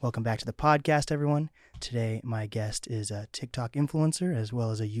Welcome back to the podcast, everyone. Today, my guest is a TikTok influencer as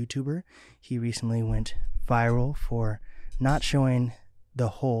well as a YouTuber. He recently went viral for not showing the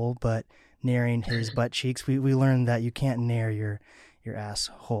hole, but naring his butt cheeks. We learned that you can't nair your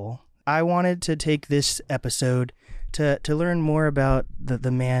asshole. I wanted to take this episode to learn more about the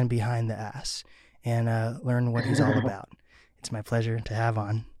man behind the ass and learn what he's all about. It's my pleasure to have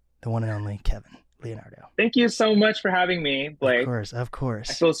on the one and only Kevin Leonardo. Thank you so much for having me, Blake. Of course.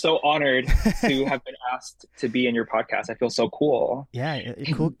 I feel so honored to have been asked to be in your podcast. I feel so cool. Yeah,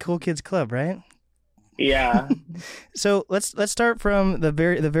 cool kids club, right? Yeah. So let's start from the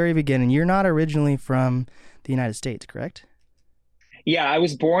very beginning. You're not originally from the United States, correct? Yeah, I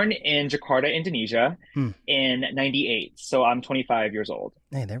was born in Jakarta, Indonesia in 98. So I'm 25 years old.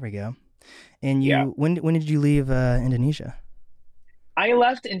 Hey, there we go. And when did you leave Indonesia? I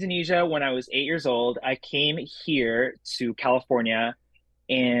left Indonesia when I was 8 years old. I came here to California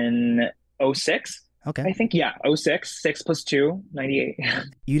in 06. Okay. I think, 06, 6 plus 2, 98.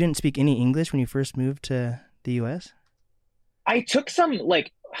 You didn't speak any English when you first moved to the U.S.? I took some,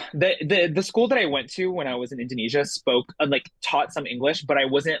 the school that I went to when I was in Indonesia taught some English, but I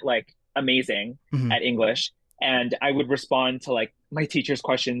wasn't, amazing at English. And I would respond to, my teacher's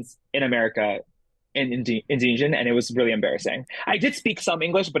questions in America in Indonesian, and it was really embarrassing. I did speak some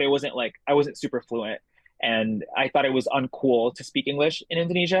English, but it wasn't I wasn't super fluent, and I thought it was uncool to speak English in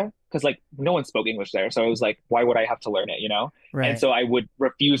Indonesia because no one spoke English there. So I was like, why would I have to learn it, Right. And so I would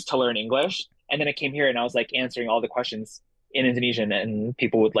refuse to learn English, and then I came here and I was answering all the questions in Indonesian, and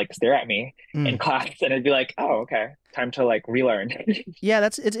people would stare at me in class, and I'd be like, oh, okay, time to relearn. Yeah,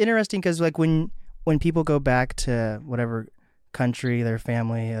 it's interesting because when people go back to whatever country their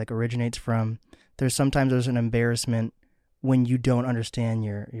family originates from, there's an embarrassment when you don't understand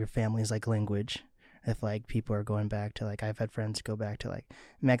your family's language. If people are going back to I've had friends go back to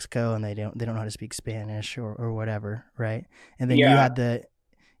Mexico and they don't know how to speak Spanish or whatever, right? And then you had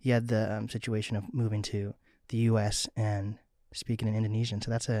the situation of moving to the U.S. and speaking in Indonesian.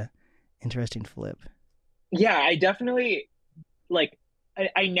 So that's a interesting flip. Yeah, I definitely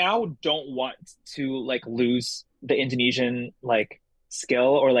I now don't want to lose the Indonesian skill,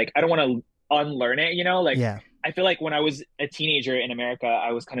 or I don't want to unlearn it, Yeah. I feel when I was a teenager in America,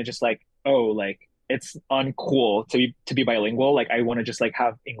 I was kind of just it's uncool to be bilingual. I want to just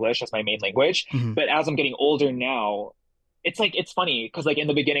have English as my main language. Mm-hmm. But as I'm getting older now, it's it's funny because in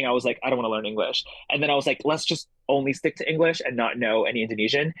the beginning I was I don't want to learn English, and then I was let's just only stick to English and not know any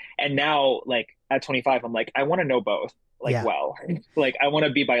Indonesian. And now at 25 I'm I want to know both well. I want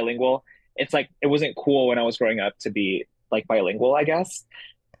to be bilingual. It's it wasn't cool when I was growing up to be bilingual, I guess.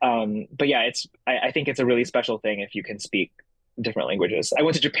 But yeah, I think it's a really special thing if you can speak different languages. I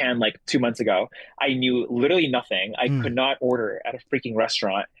went to Japan 2 months ago. I knew literally nothing. I could not order at a freaking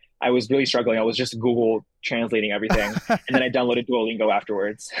restaurant. I was really struggling. I was just Google translating everything, and then I downloaded Duolingo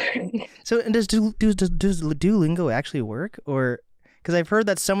afterwards. So, and does Duolingo actually work, or because I've heard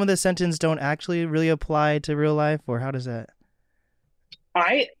that some of the sentences don't actually really apply to real life, or how does that?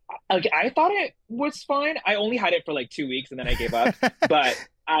 I thought it was fine. I only had it for 2 weeks and then I gave up. But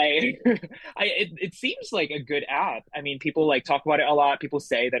it seems like a good app. I mean, people talk about it a lot. People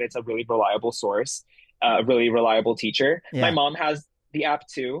say that it's a really reliable source, a really reliable teacher. Yeah. My mom has the app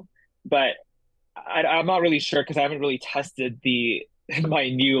too, but I'm not really sure because I haven't really tested my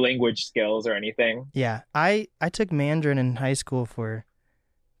new language skills or anything. Yeah, I took Mandarin in high school for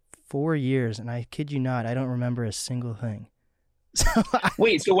 4 years, and I kid you not, I don't remember a single thing.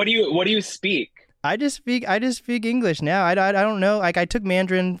 Wait, so what do you speak? I just speak English now. I don't know. I took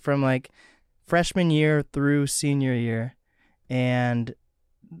Mandarin from freshman year through senior year, and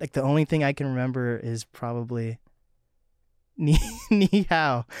the only thing I can remember is probably ni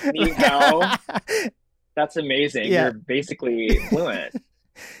hao. Ni hao. That's amazing. Yeah. You're basically fluent.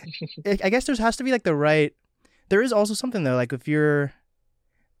 I guess there has to be the right. There is also something though, if you're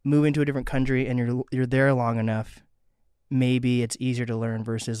moving to a different country and you're there long enough, maybe it's easier to learn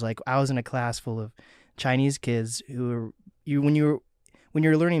versus I was in a class full of Chinese kids who when you're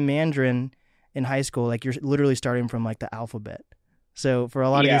learning Mandarin in high school, you're literally starting from the alphabet. So for a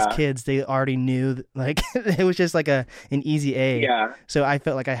lot of these kids, they already knew it was just an easy A. Yeah. So I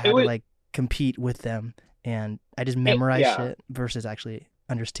felt I had to compete with them, and I just memorized shit versus actually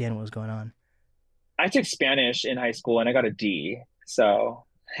understand what was going on. I took Spanish in high school and I got a D. So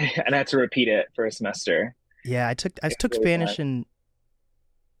and I had to repeat it for a semester. Yeah, I took really Spanish in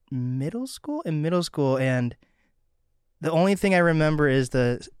middle school, and the only thing I remember is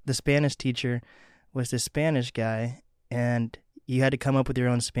the Spanish teacher was the Spanish guy, and you had to come up with your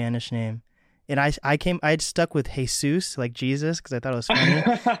own Spanish name. I'd stuck with Jesus, like Jesus, because I thought it was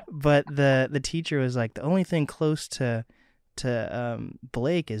funny. But the teacher was like, the only thing close to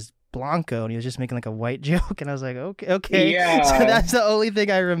Blake is Blanco, and he was just making like a white joke, and I was like, okay. So Yeah, that's the only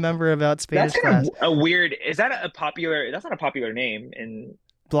thing I remember about that's Spanish kind class. of a weird. Is that a popular? That's not a popular name in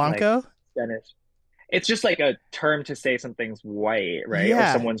like Blanco? Spanish. It's just like a term to say something's white, right? Or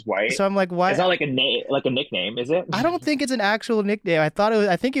Yeah. someone's white. So I'm like, It's why? not like a name, like a nickname, is it? I don't think it's an actual nickname. I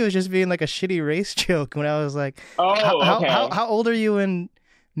think it was just being like a shitty race joke when I was like, Oh, okay. how old are you in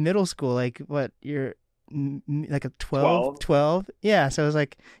middle school? Like what, you're like a 12, 12. 12? Yeah. So I was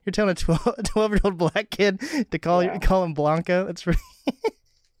like, you're telling a 12-year-old black kid to Yeah. call him Blanco. That's pretty,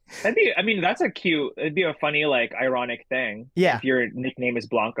 That'd be, I mean, that's a cute, it'd be a funny, like, ironic thing yeah. if your nickname is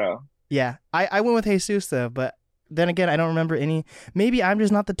Blanco. Yeah. I went with Jesus though, but then again, I don't remember any, maybe I'm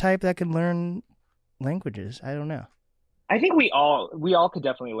just not the type that can learn languages. I don't know. I think we all could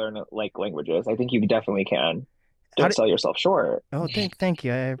definitely learn like languages. I think you definitely can. How Don't did, sell yourself short. oh, thank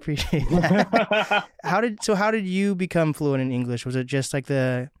you. I appreciate that. How did you become fluent in English? Was it just like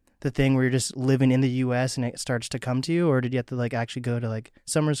the thing where you're just living in the US and it starts to come to you, or did you have to like actually go to like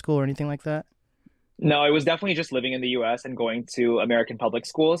summer school or anything like that? No, it was definitely just living in the US and going to American public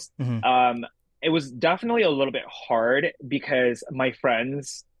schools. Hmm. Um, it was definitely a little bit hard because my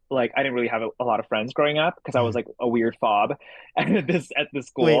friends, like, I didn't really have a lot of friends growing up because I Hmm. was like a weird fob at the Wait,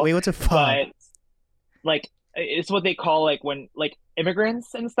 school. what's a fob? But like, it's what they call like when like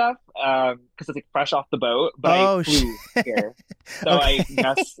immigrants and stuff, because it's like fresh off the boat. But I Oh shit. flew here, so I Okay.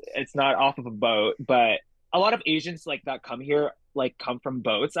 guess it's not off of a boat. But a lot of Asians like that come here like come from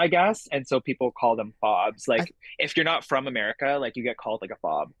boats, I guess, and so people call them fobs. I, Like if you're not from America, like you get called like a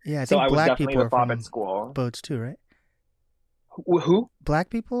fob. yeah, I So think I was black definitely people the are fob at from school. boats too, right? Who? Black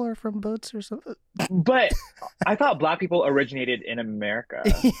people are from boats or something. But I thought black people originated in America.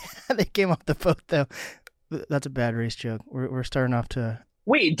 Yeah, they came off the boat though. That's a bad race joke. We're starting off to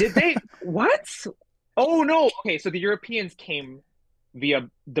Wait, did they? What? Oh no. Okay, so the Europeans came via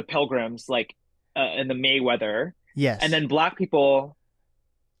the Pilgrims, like in the Mayweather, and yes, then black people.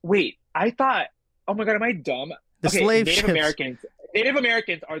 Wait, I thought. Oh my God, am I dumb? the Okay, slave ships. Native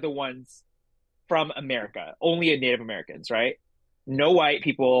Americans are the ones from America. Only Native Americans, right? No white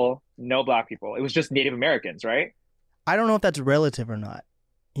people, no black people. It was just Native Americans, right? I don't know if that's relative or not.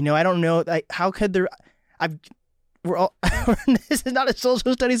 I don't know. Like, how could there? I've we're all. This is not a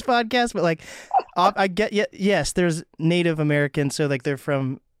social studies podcast, but like, I get. Yes, there's Native Americans, so like they're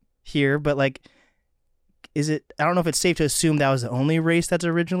from here, but like, is it? I don't know if it's safe to assume that was the only race that's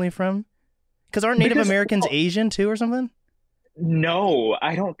originally from. Because aren't Native Because Americans well, Asian too, or something? no,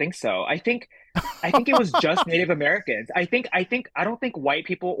 I don't think so. I think it was just Native Americans. I don't think white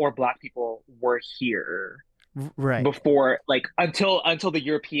people or black people were here Right. before like until the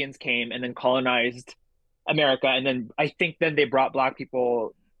Europeans came and then colonized America and then I think then they brought black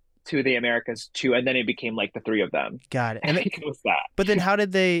people to the Americas too and then it became like the three of them. Got it. I think it was that. But then how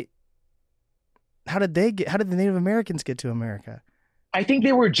did they? How did the Native Americans get to America? I think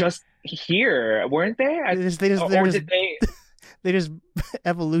they were just here, weren't they? They're Or just did they they just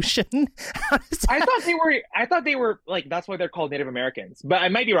evolution. How does that- I thought they were like that's why they're called Native Americans. But I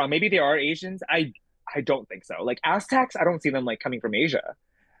might be wrong. Maybe they are Asians. I don't think so. Like Aztecs, I don't see them like coming from Asia.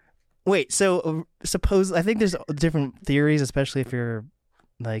 Wait, so suppose I think there's different theories, especially if you're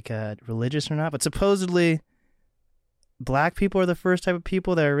like religious or not. But supposedly, black people are the first type of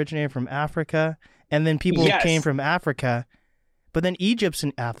people that originated from Africa, and then people who came Yes. from Africa. But then Egypt's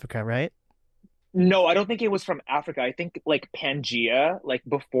in Africa, right? No, I don't think it was from Africa. I think like Pangea, like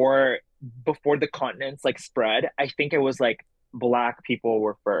before the continents like spread, I think it was like black people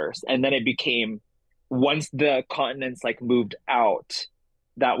were first. And then it became once the continents like moved out,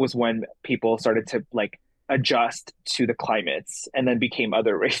 that was when people started to like adjust to the climates and then became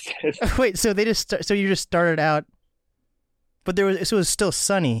other races. Wait, so so you just started out, but it was still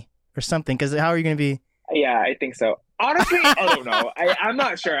sunny or something. Because how are you going to be? Yeah, I think so. Honestly, I don't know. I'm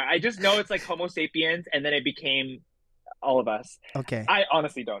not sure. I just know it's like Homo sapiens and then it became all of us. Okay. I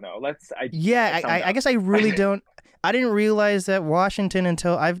honestly don't know. Yeah, I sound I dumb. guess I really don't. I didn't realize that Washington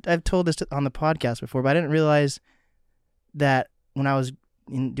until I've told this on the podcast before, but I didn't realize that when I was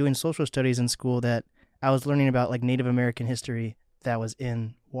doing social studies in school that I was learning about like Native American history that was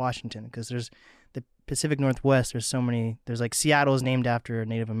in Washington because there's the Pacific Northwest. There's so many. There's like Seattle is named after a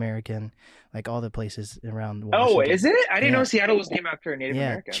Native American, like all the places around Oh, Washington. is it? I didn't know Yeah, Seattle was named after a Native yeah,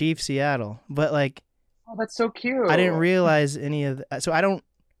 American. Chief Seattle. But like Oh, that's so cute. I didn't realize any of that. So I don't.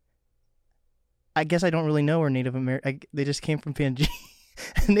 I guess I don't really know where Native American. They just came from Pangea.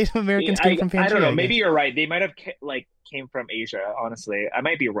 Native Americans came from I don't Pangea, know. I Maybe guess. you're right. They might have like came from Asia. Honestly, I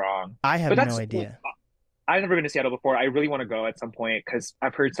might be wrong. I have But no that's idea. I've never been to Seattle before. I really want to go at some point because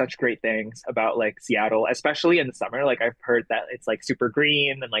I've heard such great things about like Seattle, especially in the summer. Like I've heard that it's like super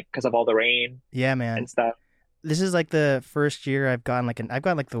green and like because of all the rain Yeah, man. and stuff. This is like the first year I've gotten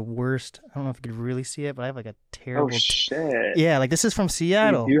like the worst. I don't know if you could really see it, but I have like a Oh terrible. shit. Yeah, like this is from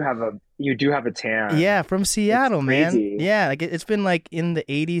Seattle. You do have a tan. Yeah, from It's Seattle, man. crazy. Yeah, like it's been like in the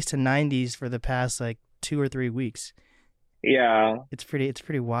 80s to 90s for the past like 2 or 3 weeks. Yeah. It's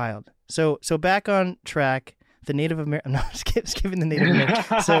pretty wild. So back on track. The Native American. No, skipping the Native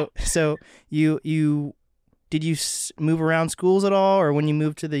American. So you did you move around schools at all, or when you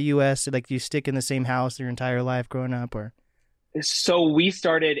moved to the U.S., like do you stick in the same house your entire life growing up, or So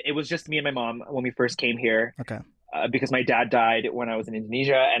it was just me and my mom when we first came here okay? because my dad died when I was in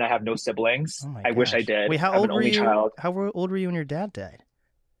Indonesia and I have no siblings. Oh my I wish I gosh. did. Wait, how I'm old an were only you? child. How old were you when your dad died?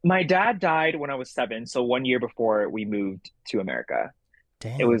 My dad died when I was 7, so 1 year before we moved to America. It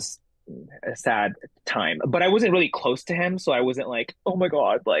Dang. was a sad time, but I wasn't really close to him, so I wasn't like, oh my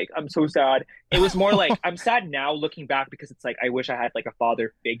God, like I'm so sad. It was more like I'm sad now looking back because it's like I wish I had like a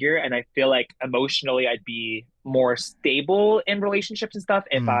father figure, and I feel like emotionally I'd be more stable in relationships and stuff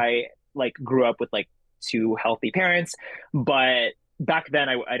if Mm. I like grew up with like two healthy parents. But back then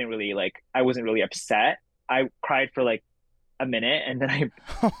I didn't really like I wasn't really upset. I cried for like a minute and then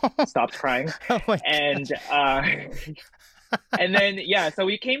I stopped crying. Oh my And gosh. and then yeah, so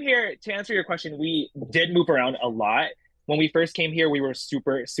we came here to answer your question. We did move around a lot. When we first came here, we were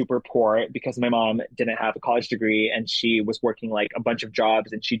super, super poor because my mom didn't have a college degree and she was working like a bunch of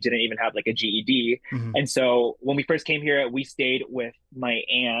jobs and she didn't even have like a GED. Mhm. And so when we first came here, we stayed with my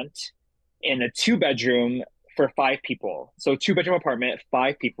aunt in a 2 bedroom for 5 people. So 2 bedroom apartment,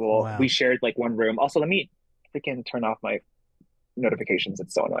 5 people. We Wow. shared like one room. Also, let me freaking turn off my notifications.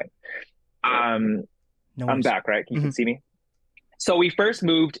 It's so annoying. Um, No I'm worries. back, right? You can Mhm. see me. So we first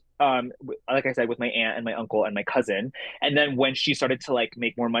moved, like I said, with my aunt and my uncle and my cousin. And then when she started to like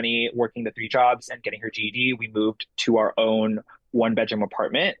make more money working the 3 jobs and getting her GED, we moved to our own 1 bedroom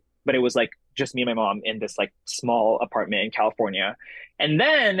apartment. But it was like just me and my mom in this like small apartment in California. And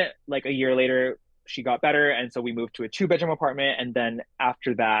then like a year later, she got better. And so we moved to a 2 bedroom apartment. And then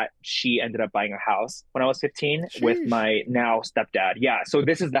after that, she ended up buying a house when I was 15 with Sheesh. my now stepdad. Yeah. So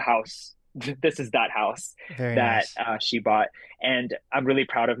this is the house. This is that house Very that nice. she bought. And I'm really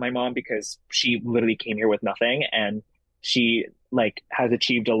proud of my mom because she literally came here with nothing and she like has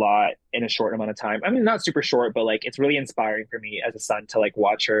achieved a lot in a short amount of time. I mean, not super short, but like it's really inspiring for me as a son to like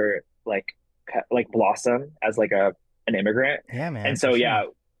watch her like blossom as like a an immigrant. Yeah, man, And for so sure.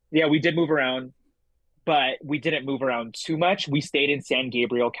 yeah, we did move around, but we didn't move around too much. We stayed in San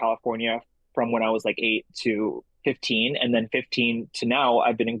Gabriel, California from when I was like 8 to 15. And then 15 to now,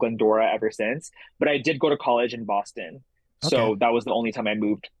 I've been in Glendora ever since. But I did go to college in Boston. Okay. So that was the only time I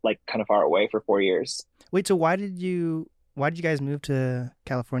moved like kind of far away for 4 years. Wait, so why did you guys move to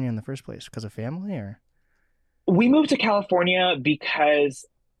California in the first place? Because of family or? We moved to California because,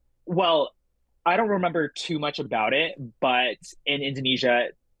 well, I don't remember too much about it, but in Indonesia,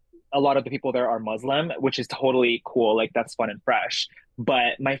 a lot of the people there are Muslim, which is totally cool. Like that's fun and fresh.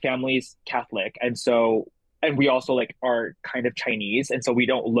 But my family's Catholic, and so and we also like are kind of Chinese, and so we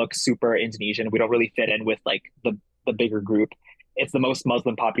don't look super Indonesian. We don't really fit in with like the bigger group. It's the most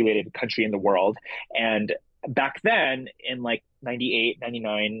Muslim populated country in the world, and back then in like 98,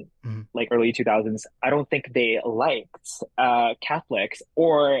 99, Mhm. like early 2000s, I don't think they liked Catholics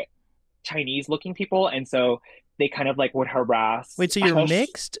or Chinese looking people, and so they kind of like would harass Wait, so you're us.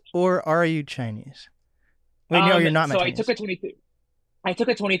 mixed or are you Chinese? Wait, no, you're not So Chinese. I took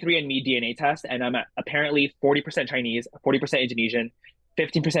a 23andMe DNA test, and I'm apparently 40% Chinese, 40% Indonesian,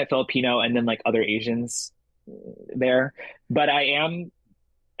 15% Filipino, and then like other Asians there. But I am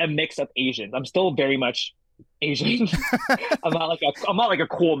a mix of Asians. I'm still very much Asian. I'm not like a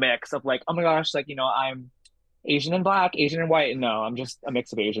cool mix of like, oh my gosh, like I'm Asian and black, Asian and white. No, I'm just a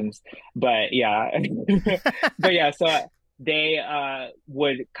mix of Asians. But yeah, but yeah. So they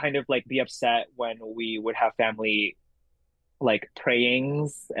would kind of like be upset when we would have family like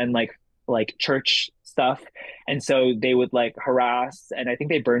prayings and like church stuff, and so they would like harass. And I think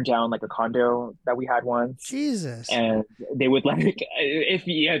they burned down like a condo that we had once, Jesus. and they would like if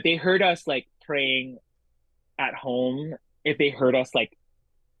yeah, they heard us like praying at home. If they heard us like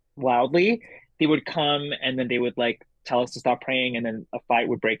loudly, they would come and then they would like tell us to stop praying, and then a fight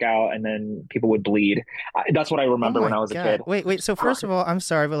would break out, and then people would bleed. That's what I Oh remember when my I was a God. kid. Wait. So first of all, I'm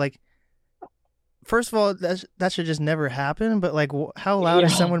sorry, but like first of all, that should just never happen. But like, how loud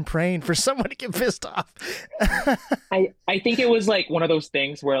is Yeah. someone praying for someone to get pissed off? I think it was like one of those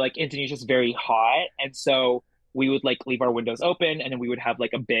things where like Indonesia's very hot, and so we would like leave our windows open, and then we would have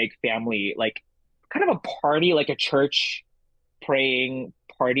like a big family, like kind of a party, like a church praying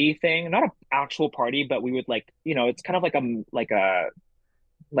party thing. Not an actual party, but we would like, it's kind of like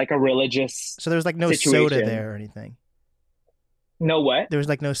a religious So there was like no soda situation. there or anything. Know what? There was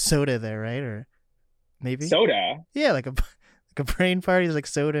like no soda there, right? Or maybe, Soda. yeah, like a like a brain party, is like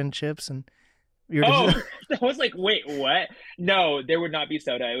soda and chips, and you're Oh, just I was like, wait, what? No, there would not be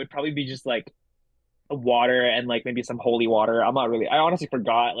soda. It would probably be just like water and like maybe some holy water. I honestly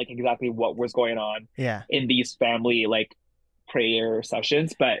forgot like exactly what was going on yeah. in these family like prayer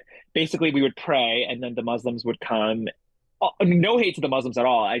sessions, but basically we would pray and then the Muslims would come. Oh, no hate to the Muslims at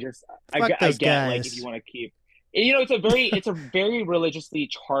all. Fuck I those get like if you guys. want to keep, it's a very religiously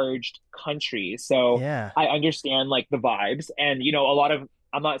charged country. So Yeah, I understand like the vibes and a lot of,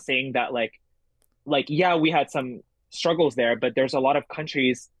 I'm not saying that like yeah, we had some struggles there, but there's a lot of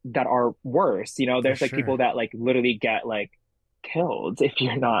countries that are worse. for There's like people sure. that like literally get like killed if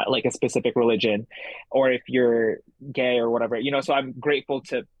you're not like a specific religion or if you're gay or whatever. So I'm grateful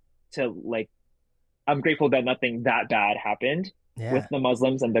that nothing that bad happened with Yeah. the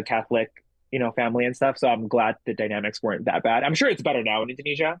Muslims and the Catholic, family and stuff. So I'm glad the dynamics weren't that bad. I'm sure it's better now in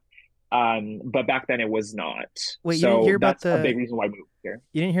Indonesia. But back then it was not. Wait, So that's a big reason why I moved here.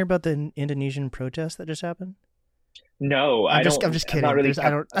 you didn't hear about the Indonesian protest that just happened? No, I'm just I'm not kidding. really There's I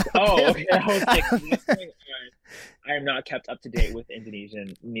kept. don't. I Oh, don't okay. I was like, what's going on? I am not kept up to date with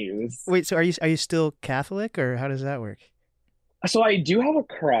Indonesian news. Wait, so are you still Catholic or how does that work? So I do have a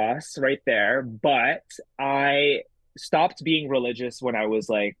cross right there, but I stopped being religious when I was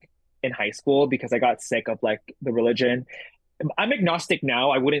like in high school because I got sick of like the religion. I'm agnostic now.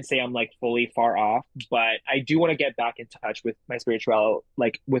 I wouldn't say I'm like fully far off, but I do want to get back in touch with my spiritual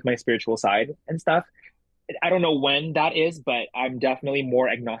side and stuff. I don't know when that is, but I'm definitely more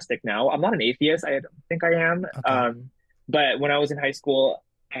agnostic now. I'm not an atheist. I don't think I am. Okay. But when I was in high school,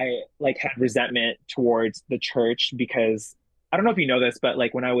 I like had resentment towards the church because I don't know if you know this, but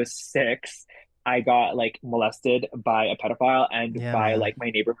like when I was 6, I got like molested by a pedophile and Yeah, by man. like my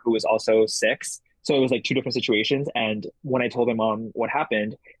neighbor who was also 6. So it was like two different situations. And when I told my mom what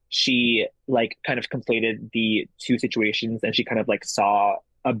happened, she like kind of conflated the two situations and she kind of like saw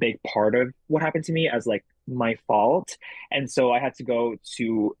a big part of what happened to me as like my fault. And so I had to go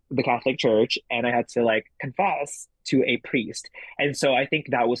to the Catholic Church and I had to like confess to a priest. And so I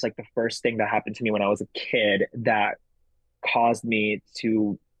think that was like the first thing that happened to me when I was a kid that caused me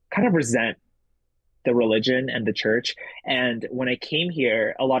to kind of resent the religion and the church. And when I came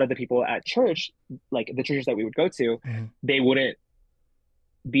here, a lot of the people at church, like the churches that we would go to, Mhm. they wouldn't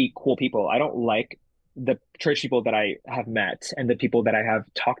be cool people. I don't like the church people that I have met and the people that I have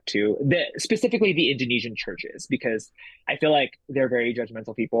talked to, specifically the Indonesian churches, because I feel like they're very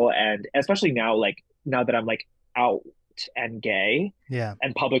judgmental people. And especially now, like now that I'm like out and gay Yeah.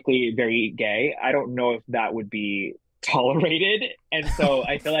 and publicly very gay, I don't know if that would be tolerated. And so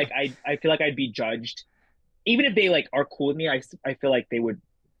I feel like I'd be judged. Even if they like are cool with me, I feel like they would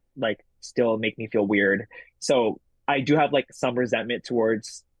like still make me feel weird. So I do have like some resentment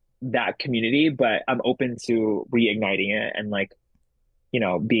towards that community, but I'm open to reigniting it and like,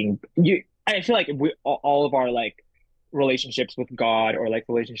 being you. I feel like all of our like relationships with God or like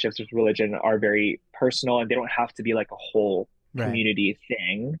relationships with religion are very personal and they don't have to be like a whole Right. community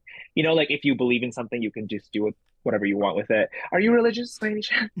thing. Like if you believe in something, you can just do whatever you want with it. Are you religious by any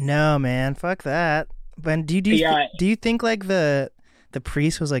chance? No, man. Fuck that. But Yeah. do you think like the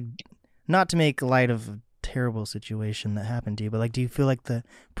priest was like, not to make light of a terrible situation that happened to you, but like do you feel like the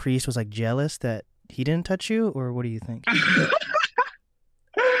priest was like jealous that he didn't touch you, or what do you think?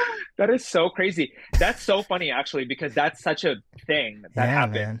 That is so crazy. That's so funny, actually, because that's such a thing that Yeah,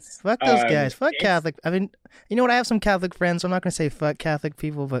 man. happens. Fuck those guys. Fuck It's Catholic. I mean, you know what? I have some Catholic friends, so I'm not gonna say fuck Catholic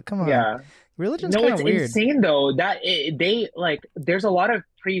people, but come on, Yeah. religion's No, kind of it's weird. insane though that they like. There's a lot of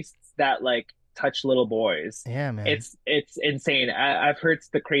priests that like touch little boys. Yeah, man. It's insane. I've heard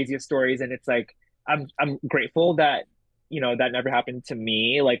the craziest stories, and it's like I'm grateful that that never happened to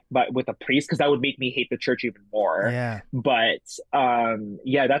me, like, but with a priest, because that would make me hate the church even more. Yeah. But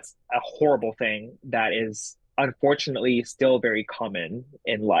yeah, that's a horrible thing that is unfortunately still very common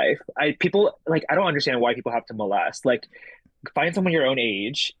in life. I don't understand why people have to molest. Like, find someone your own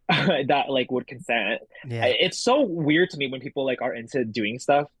age that like would consent. Yeah. It's so weird to me when people like are into doing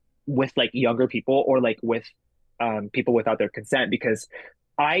stuff with like younger people or like with people without their consent because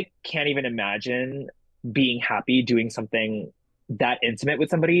I can't even imagine being happy doing something that intimate with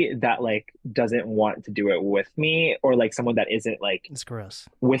somebody that like doesn't want to do it with me, or like someone that isn't like It's gross.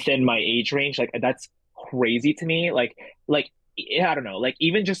 within my age range. Like that's crazy to me. Like I don't know. Like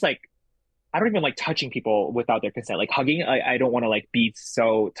even just like I don't even like touching people without their consent. Like hugging, I don't want to like be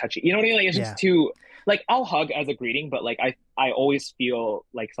so touchy. You know what I mean? Like it's just Yeah. too like I'll hug as a greeting, but like I always feel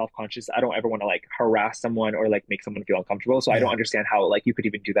like self-conscious. I don't ever want to like harass someone or like make someone feel uncomfortable. So I don't Yeah. understand how like you could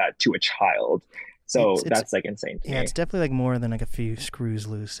even do that to a child. It's So it's that's like insane to yeah, it's me. definitely like more than like a few screws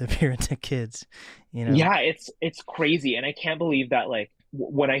loose if you're into kids, you know. Yeah, it's crazy, and I can't believe that like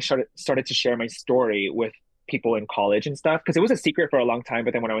when I started to share my story with people in college and stuff, because it was a secret for a long time,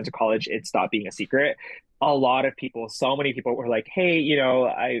 but then when I went to college, it stopped being a secret. A lot of people, so many people were like, "Hey, you know,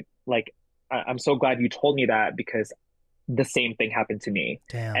 I'm so glad you told me that because the same thing happened to me."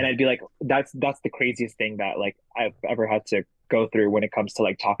 And Damn. I'd be like, "That's the craziest thing that like I've ever had to go through when it comes to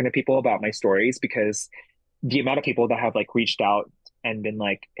like talking to people about my stories because." The amount of people that have like reached out and been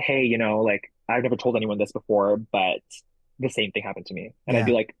like, hey, you know, like I've never told anyone this before, but the same thing happened to me. And I'd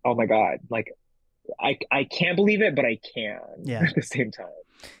be Yeah. like, oh my God, like I can't believe it, but I can Yeah. at the same time,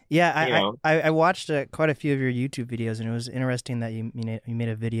 Yeah, you know? I watched quite a few of your YouTube videos, and it was interesting that you made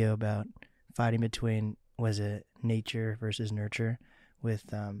a video about fighting between, was it nature versus nurture, with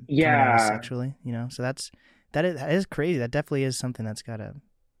coming out as Yeah. sexually, you know. So that is crazy. That definitely is something that's gotta,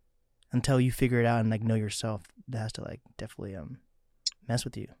 until you figure it out and like know yourself, that has to like definitely mess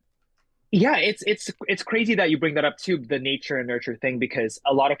with you. Yeah, it's crazy that you bring that up too, the nature and nurture thing, because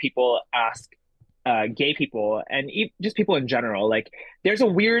a lot of people ask gay people and just people in general, like there's a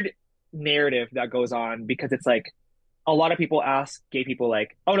weird narrative that goes on because it's like a lot of people ask gay people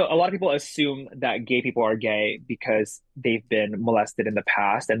like, oh no, a lot of people assume that gay people are gay because they've been molested in the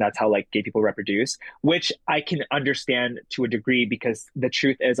past and that's how like gay people reproduce, which I can understand to a degree because the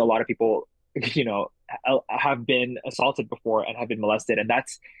truth is a lot of people, you know, have been assaulted before and have been molested, and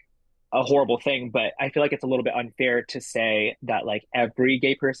that's a horrible thing. But I feel like it's a little bit unfair to say that like every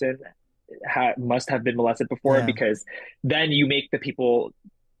gay person must have been molested before, Yeah, because then you make the people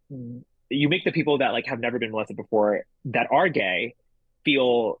that like have never been molested before that are gay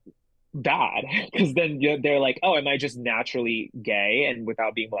feel bad because then they're like, oh, am I just naturally gay and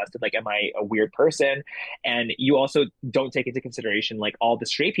without being molested, like am I a weird person? And you also don't take into consideration like all the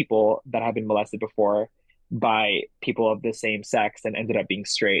straight people that have been molested before by people of the same sex and ended up being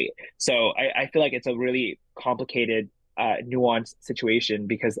straight. So I feel like it's a really complicated nuanced situation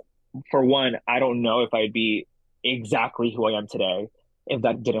because for one, I don't know if I'd be exactly who I am today if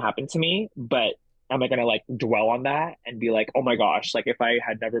that didn't happen to me. But am I gonna like dwell on that and be like, oh my gosh, like if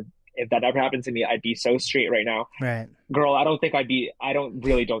that ever happened to me, I'd be so straight right now. right. Girl, I don't think I'd be, I don't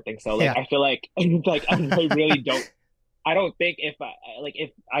really don't think so. Like, Yeah. I feel like, like, I really don't, I don't think if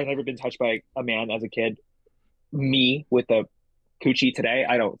I've never been touched by a man as a kid, me with a coochie today,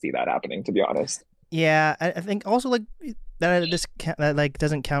 I don't see that happening, to be honest. Yeah, I think also like that like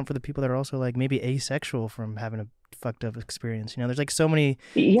doesn't count for the people that are also like maybe asexual from having a fucked up experience. You know, there's so many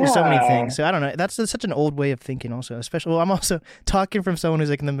things. Yeah. So I don't know. That's such an old way of thinking. Also, especially well, I'm also talking from someone who's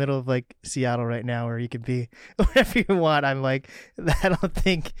like in the middle of like Seattle right now, where you could be whatever you want. I'm like, I don't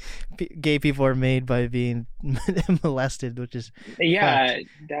think gay people are made by being molested, which is fucked. Yeah,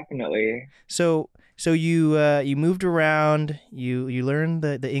 definitely. So you moved around, you learned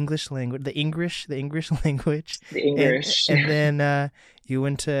the English language, the English language, The and English. and then you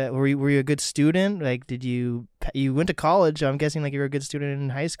went to were you a good student? Like you went to college? So I'm guessing like you were a good student in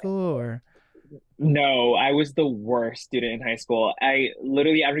high school or No, I was the worst student in high school. I don't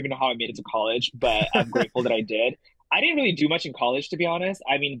even know how I made it to college, but I'm grateful that I did. I didn't really do much in college, to be honest.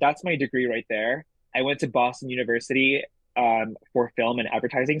 I mean, that's my degree right there. I went to Boston University for film and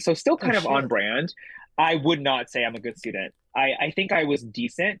advertising, so still oh kind of on shit. brand. I would not say I'm a good student. I think I was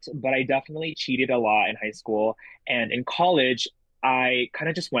decent, but I definitely cheated a lot in high school. And in college, I kind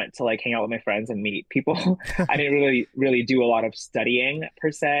of just went to like hang out with my friends and meet people. I didn't really do a lot of studying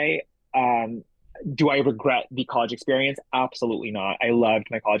per se. Um, do I regret the college experience? Absolutely not. I loved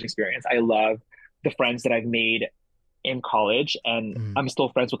my college experience. I love the friends that I've made in college, and Mm. I'm still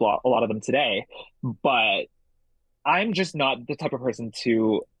friends with a lot of them today. But I'm just not the type of person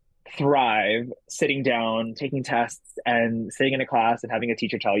to thrive sitting down, taking tests, and sitting in a class and having a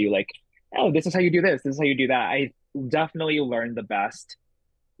teacher tell you, like, oh, this is how you do this, this is how you do that. I definitely learned the best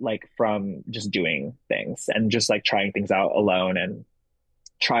like from just doing things and just like trying things out alone and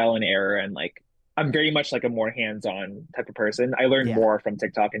trial and error, and like I'm very much like a more hands-on type of person. I learned Yeah, more from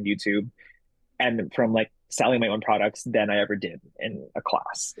TikTok and YouTube and from like selling my own products than I ever did in a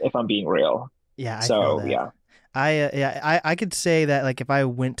class, if I'm being real. yeah, I feel So that. yeah. I could say that like if I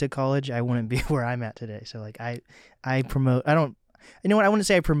went to college, I wouldn't be where I'm at today. So like I promote. I don't. You know what? I wouldn't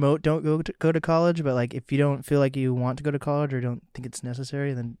say I promote don't go to college, but like if you don't feel like you want to go to college or don't think it's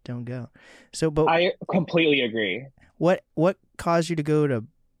necessary, then don't go. So, but I completely agree. what caused you to go to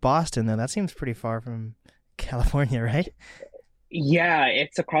Boston though? That seems pretty far from California, right? Yeah,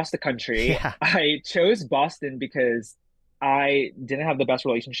 it's across the country. Yeah. I chose Boston because I didn't have the best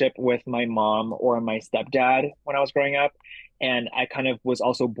relationship with my mom or my stepdad when I was growing up. And I kind of was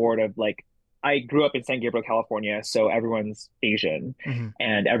also bored of like, I grew up in San Gabriel, California, so everyone's Asian Hmm.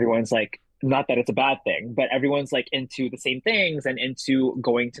 and everyone's like, not that it's a bad thing, but everyone's like into the same things and into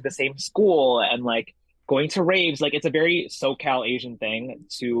going to the same school and like going to raves. Like it's a very SoCal Asian thing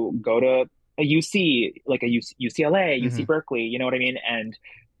to go to a UC, like a UCLA, UC Hmm. Berkeley, you know what I mean? And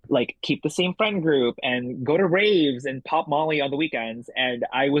like keep the same friend group and go to raves and pop Molly on the weekends. And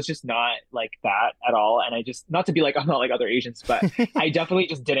I was just not like that at all. And I just, not to be like, I'm not like other Asians, but I definitely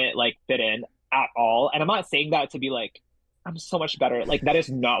just didn't like fit in at all. And I'm not saying that to be like, I'm so much better. Like that is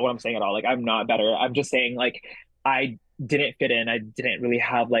not what I'm saying at all. Like I'm not better. I'm just saying like I didn't fit in. I didn't really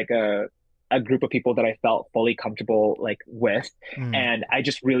have like a group of people that I felt fully comfortable like with. Mm. And I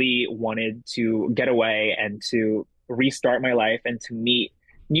just really wanted to get away and to restart my life and to meet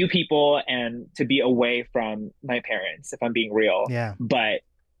new people and to be away from my parents, if I'm being real. Yeah. But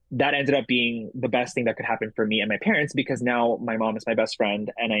that ended up being the best thing that could happen for me and my parents because now my mom is my best friend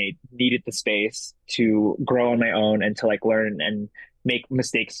and I needed the space to grow on my own and to like learn and make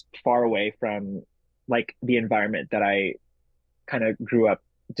mistakes far away from like the environment that I kind of grew up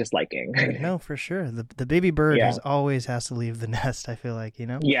disliking. No, for sure. The baby bird Yeah. has always has to leave the nest, I feel like, you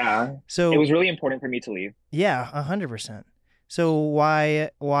know? Yeah. It So was really important for me to leave. yeah, 100%. So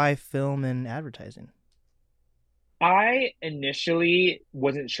why film and advertising? I initially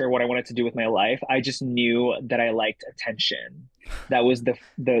wasn't sure what I wanted to do with my life. I just knew that I liked attention. That was the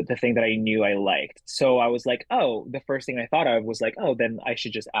thing that I knew I liked. So I was like, oh, the first thing I thought of was like, oh, then I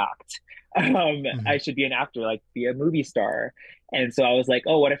should just act. Hmm. I should be an actor, like be a movie star. And so I was like,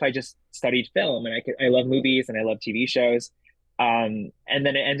 oh, what if I just studied film and I love movies and I love TV shows. And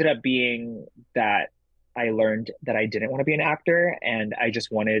then it ended up being that I learned that I didn't want to be an actor and I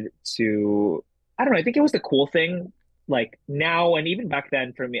just wanted to I don't know. I think it was the cool thing. Like now and even back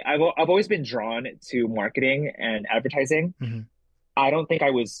then for me, I've always been drawn to marketing and advertising. Hmm. I don't think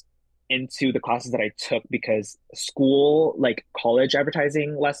I was into the classes that I took because school, like college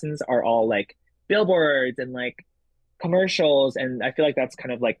advertising lessons are all like billboards and like commercials. And I feel like that's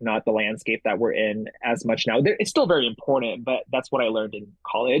kind of like not the landscape that we're in as much now. It's still very important, but that's what I learned in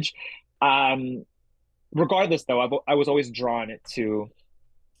college. Um, Regardless, though, I was always drawn to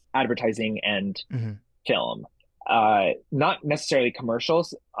advertising and Hmm. film. Not necessarily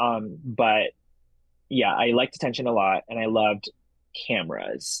commercials, but yeah, I liked attention a lot and I loved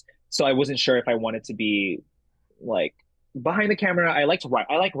cameras. So I wasn't sure if I wanted to be like behind the camera. I like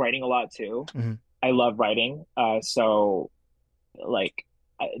writing a lot too. Hmm. I love writing. So like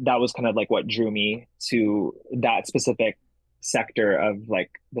that was kind of like what drew me to that specific sector of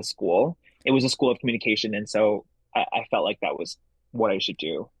like the school. It was a school of communication, and so I felt like that was what I should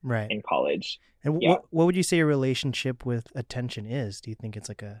do Right. in college. And Yeah. what would you say your relationship with attention is? Do you think it's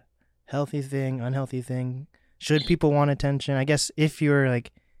like a healthy thing, unhealthy thing? Should people want attention? I guess if you're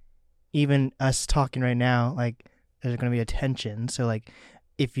like even us talking right now, like there's going to be attention. So like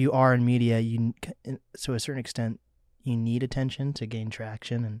if you are in media, to a certain extent you need attention to gain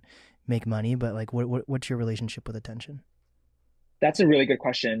traction and make money. But like what's your relationship with attention? That's a really good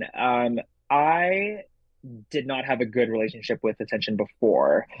question. I did not have a good relationship with attention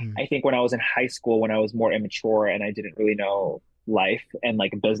before. Mm. I think when I was in high school, when I was more immature and I didn't really know life and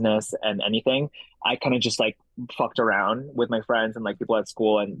like business and anything, I kind of just like fucked around with my friends and like people at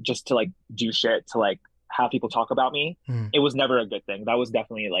school and just to like do shit to like have people talk about me. Mm. It was never a good thing. That was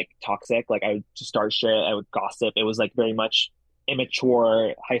definitely like toxic. Like I would just start shit, I would gossip. It was like very much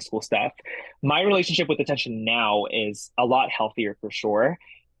immature high school stuff. My relationship with attention now is a lot healthier for sure.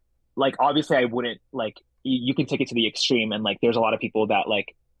 Like obviously I wouldn't like you can take it to the extreme and like there's a lot of people that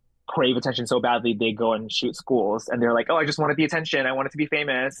like crave attention so badly they go and shoot schools and they're like, oh, I just wanted the attention, I wanted to be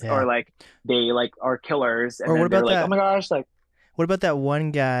famous, or Yeah. like they like are killers and Or what then they're about like, oh that? my gosh, like What about that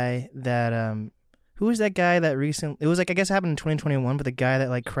one guy that who was that guy that recently it was like I guess it happened in 2021, but the guy that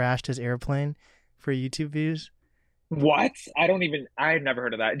like crashed his airplane for YouTube views? what? I've never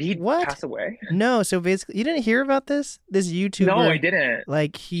heard of that. Did he What? pass away? No, so basically you didn't hear about this? This No, I YouTuber didn't.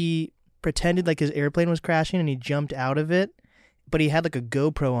 like he pretended like his airplane was crashing and he jumped out of it, but he had like a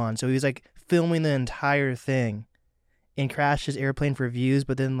GoPro on, so he was like filming the entire thing. and crashed his airplane for views,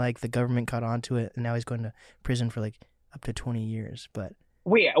 but then like the government caught on to it, and now he's going to prison for like up to 20 years. But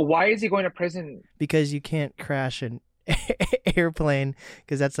Wait, why is he going to prison? because you can't crash an airplane,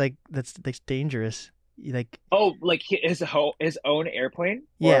 because that's dangerous. Like, Oh, like his own airplane,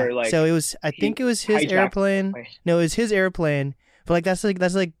 yeah. or like So it was. I think he it was his hijacked the airplane. airplane? No, it was his airplane. But like that's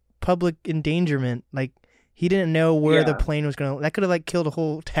like public endangerment. Like he didn't know where the Yeah, plane was gonna. That could have like killed a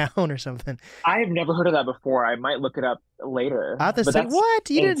whole town or something. I've never heard of that before. I might look it up I later, have to but send. that's What?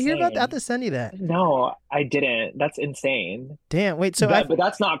 You didn't hear about that? I have insane. to send you that. No, I didn't. That's insane. Damn. Wait. So I. But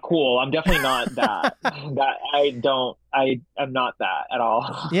that's not cool. I'm definitely not that. That I don't. I am not that at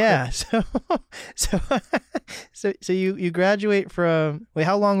all. Yeah. So so so you graduate from. Wait.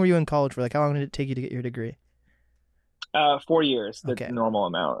 How long were you in college for? Like, how long did it take you to get your degree? 4 years, the Okay. normal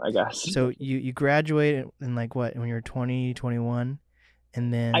amount, I guess. So you graduate in like what, when you were 20, 21, and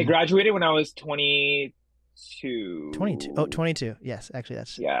I then graduated when I was 22. Oh, 22. 22. Yes, actually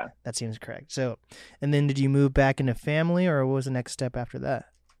Yeah. that seems correct. So, and then did you move back into family, or what was the next step after that?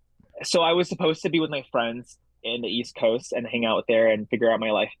 So I was supposed to be with my friends in the East Coast and hang out there and figure out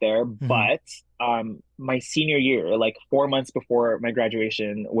my life there. Hmm. But my senior year, like 4 months before my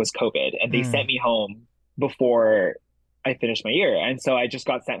graduation, was COVID, and they sent Mm. me home before I finished my year. And so I just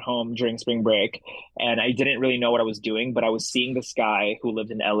got sent home during spring break, and I didn't really know what I was doing, but I was seeing this guy who lived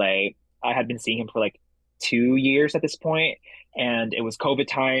in LA. I had been seeing him for like 2 years at this point, and it was COVID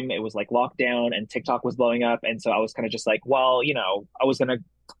time. It was like lockdown, and TikTok was blowing up. And so I was kind of just like, well,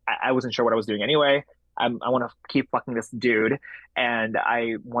 I wasn't sure what I was doing anyway. I want to keep fucking this dude, and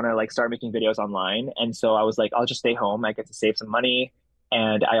I want to like start making videos online. And so I was like, I'll just stay home. I get to save some money,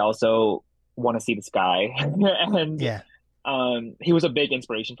 and I also want to see this guy. And Yeah. he was a big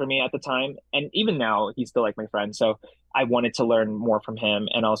inspiration for me at the time, and even now he's still like my friend. So I wanted to learn more from him,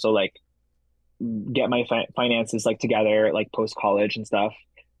 and also like get my finances like together, like post college and stuff.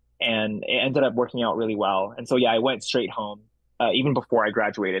 And it ended up working out really well. And so yeah, I went straight home. Even before I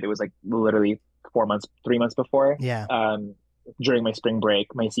graduated, it was like literally 4 months, 3 months before. Yeah. During my spring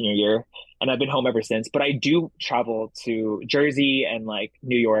break, my senior year, and I've been home ever since. But I do travel to Jersey and like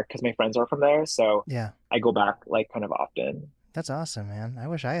New York because my friends are from there, so Yeah. I go back like kind of often. That's awesome, man. I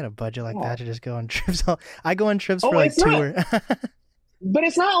wish I had a budget like Yeah. that to just go on trips. I go on trips for Oh, like it's not, 2 or. but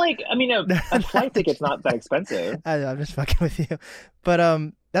it's not like I mean, a flight ticket's not that expensive. I'm just fucking with you, but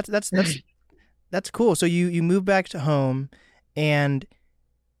that's cool. So you moved back to home, and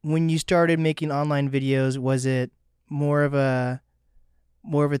when you started making online videos, was it more of a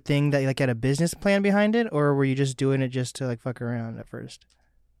thing that you like had a business plan behind it, or were you just doing it just to like fuck around at first?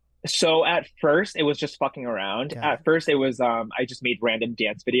 So at first it was just fucking around. Got At first it was I just made random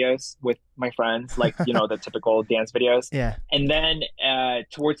dance videos with my friends, like the typical dance videos. Yeah. And then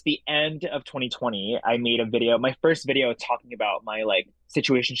towards the end of 2020, I made a video, my first video talking about my like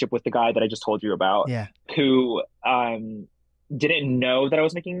situationship with the guy that I just told you about, Yeah. who didn't know that I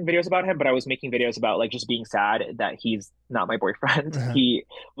was making videos about him, but I was making videos about like just being sad that he's not my boyfriend. Uh-huh. He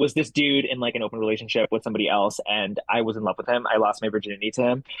was this dude in like an open relationship with somebody else, and I was in love with him. I lost my virginity to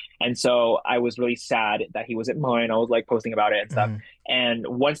him. And so I was really sad that he wasn't mine. I was like posting about it and stuff. Hmm. And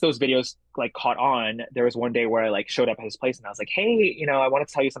once those videos like caught on, there was one day where I like showed up at his place and I was like, hey, I want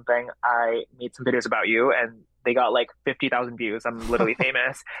to tell you something. I made some videos about you and they got like 50,000 views. I'm literally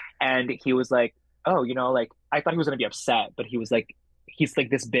famous. And he was like, oh, like I thought he was gonna be upset, but he's like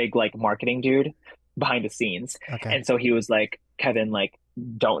this big like marketing dude behind the scenes. Okay. And so he was like, Kevin, like,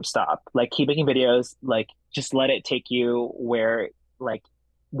 don't stop. Like keep making videos, like just let it take you where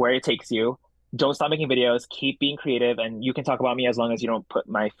it takes you. Don't stop making videos, keep being creative, and you can talk about me as long as you don't put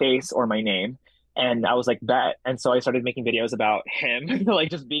my face or my name. And I was like, bet. And so I started making videos about him, like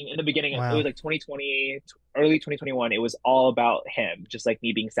just being in the beginning. It Wow. was like 2020, early 2021. It was all about him, just like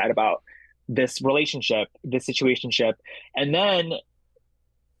me being sad about this relationship, this situationship. And then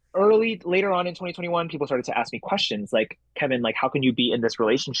later on in 2021, people started to ask me questions like, Kevin, like, how can you be in this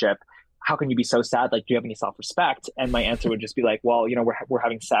relationship? How can you be so sad? Like, do you have any self-respect? And my answer would just be like, well, we're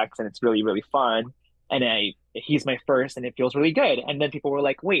having sex and it's really, really fun. And he's my first and it feels really good. And then people were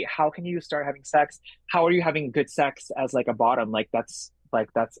like, wait, how can you start having sex? How are you having good sex as like a bottom? That's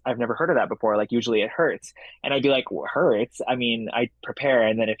I've never heard of that before. Like usually it hurts. And I'd be like, well, hurts? I mean, I prepare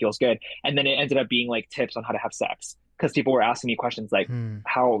and then it feels good. And then it ended up being like tips on how to have sex. Because people were asking me questions like, Hmm.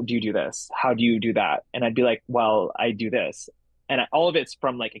 how do you do this? How do you do that? And I'd be like, well, I do this. And all of it's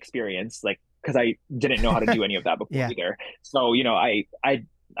from like experience, like, because I didn't know how to do any of that before Yeah. either. So,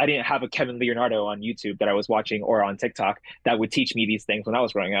 I didn't have a Kevin Leonardo on YouTube that I was watching or on TikTok that would teach me these things when I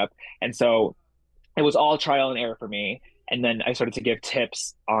was growing up. And so it was all trial and error for me. And then I started to give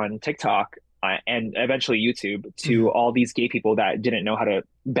tips on TikTok and eventually YouTube Hmm. to all these gay people that didn't know how to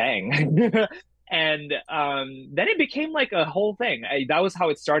bang. And then it became like a whole thing. That was how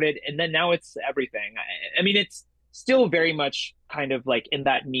it started. And then now it's everything. I mean, it's still very much kind of like in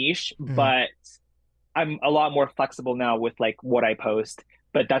that niche, Hmm. but I'm a lot more flexible now with like what I post.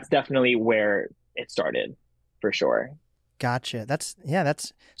 But that's definitely where it started for sure. Gotcha. That's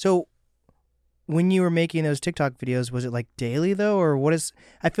so. When you were making those TikTok videos, was it like daily though, or what is?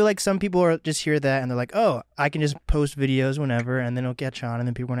 I feel like some people are just hear that and they're like, "Oh, I can just post videos whenever, and then it'll catch on, and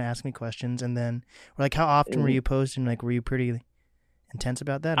then people want to ask me questions, and then, or like, how often were you posting? Like, were you pretty intense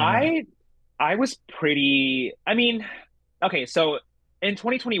about that or not?" I I was pretty, I mean, okay, so in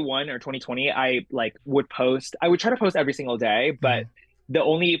 2021 or 2020, I like I would try to post every single day, but Mm. the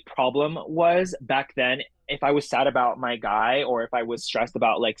only problem was back then, if I was sad about my guy or if I was stressed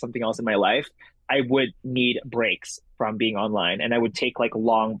about like something else in my life, I would need breaks from being online and I would take like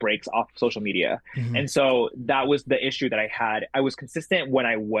long breaks off social media. Mm-hmm. And so that was the issue that I had. I was consistent when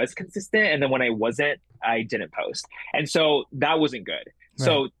I was consistent, and then when I wasn't, I didn't post. And so that wasn't good. Right.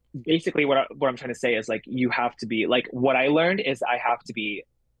 So basically what I'm trying to say is like you have to be like what I learned is I have to be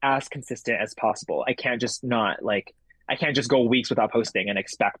as consistent as possible. I can't just go weeks without posting and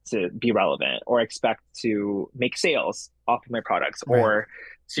expect to be relevant or expect to make sales off of my products Right. or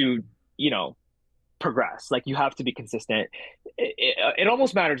to, you know, progress. Like you have to be consistent. It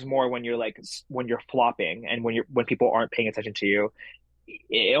almost matters more when you're like when you're flopping and when people aren't paying attention to you.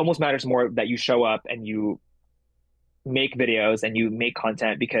 It almost matters more that you show up and you make videos and you make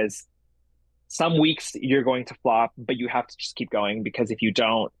content because some weeks you're going to flop, but you have to just keep going because if you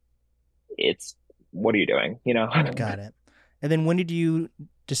don't, it's what are you doing? You know? Got it. And then when did you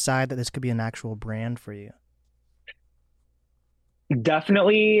decide that this could be an actual brand for you?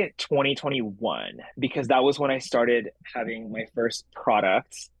 Definitely 2021 because that was when I started having my first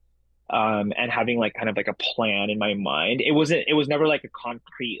product and having like kind of like a plan in my mind. It was never like a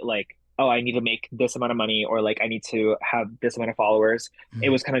concrete like, oh, I need to make this amount of money or like I need to have this amount of followers. It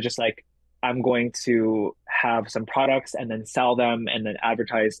Mm. was kind of just like I'm going to have some products and then sell them and then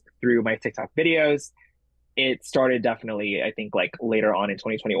advertise through my TikTok videos. It started definitely, I think, like later on in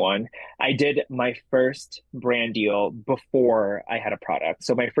 2021. I did my first brand deal before I had a product.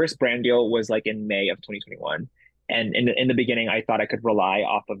 So my first brand deal was like in May of 2021. And in the beginning, I thought I could rely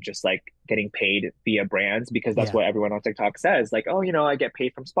off of just like getting paid via brands because that's Yeah. what everyone on TikTok says. Like, oh, you know, I get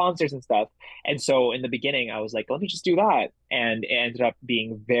paid from sponsors and stuff. And so in the beginning, I was like, let me just do that. And it ended up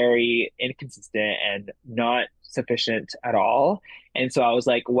being very inconsistent and not sufficient at all. And so I was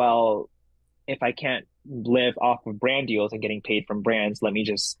like, well, if I can't live off of brand deals and getting paid from brands, let me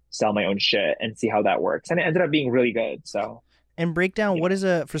just sell my own shit and see how that works. And it ended up being really good. So, And break down yeah. what is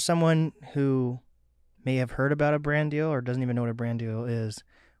a for someone who may have heard about a brand deal or doesn't even know what a brand deal is.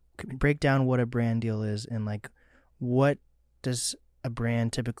 Break down what a brand deal is and like what does a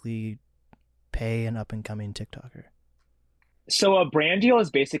brand typically pay an up and coming TikToker? So a brand deal is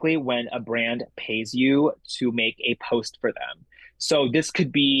basically when a brand pays you to make a post for them. So this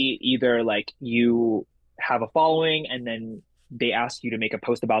could be either like you have a following and then they ask you to make a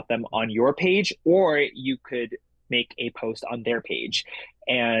post about them on your page, or you could make a post on their page.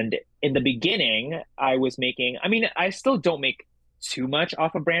 And in the beginning, I mean, I still don't make too much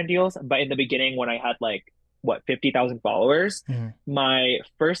off of brand deals, but in the beginning, when I had like, what, 50,000 followers, Mm. my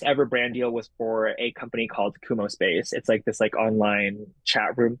first ever brand deal was for a company called Kumo Space. It's like this like online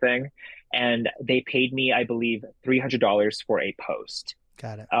chat room thing. And they paid me, I believe, $300 for a post,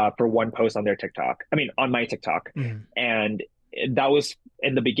 Got it. for one post on their TikTok. I mean, on my TikTok. Mm. And that was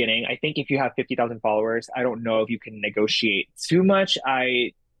in the beginning. I think if you have 50,000 followers, I don't know if you can negotiate too much.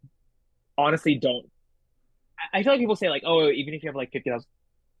 I honestly don't. I feel like people say like, oh, even if you have like 50,000,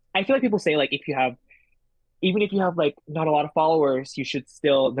 I feel like people say like if you have even if you have like not a lot of followers, you should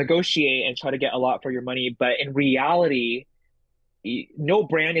still negotiate and try to get a lot for your money. But in reality, no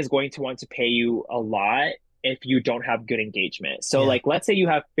brand is going to want to pay you a lot if you don't have good engagement. So Yeah. like let's say you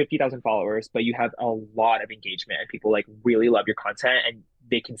have 50,000 followers, but you have a lot of engagement and people like really love your content and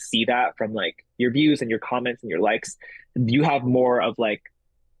they can see that from like your views and your comments and your likes. You have more of like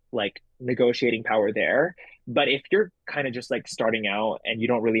negotiating power there. But if you're kind of just like starting out and you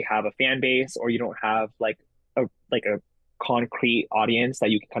don't really have a fan base or you don't have a concrete audience that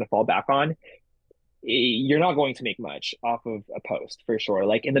you can kind of fall back on, you're not going to make much off of a post for sure.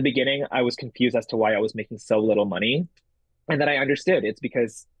 Like in the beginning, I was confused as to why I was making so little money. And then I understood it's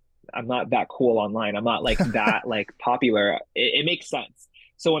because I'm not that cool online. I'm not like that like popular. It makes sense.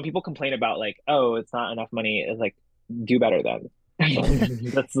 So when people complain about like, oh, it's not enough money, it's like do better then.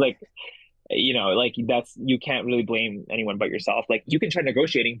 That's like like that's you can't really blame anyone but yourself. Like you can try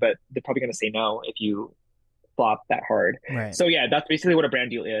negotiating, but they're probably going to say no if you flop that hard. Right. So yeah, that's basically what a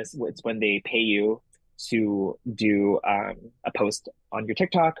brand deal is. It's when they pay you to do a post on your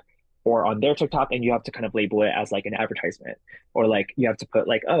TikTok or on their TikTok, and you have to kind of label it as like an advertisement, or like you have to put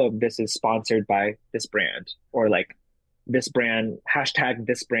like, oh, this is sponsored by this brand, or like this brand hashtag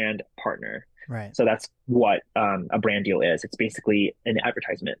this brand partner. Right. So that's what a brand deal is. It's basically an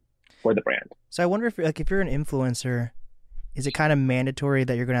advertisement for the brand. So I wonder if like if you're an influencer, is it kind of mandatory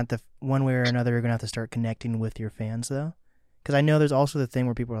that you're gonna have to one way or another you're gonna have to start connecting with your fans though? Because I know there's also the thing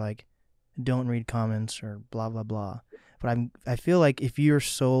where people are like, don't read comments or blah blah blah. But I feel like if you're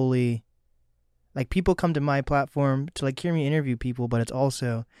solely like people come to my platform to like hear me interview people, but it's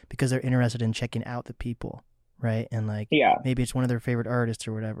also because they're interested in checking out the people, right? And like Yeah. maybe it's one of their favorite artists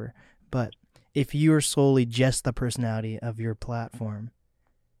or whatever. But if you're solely just the personality of your platform,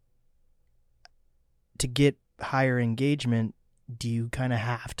 to get higher engagement, do you kind of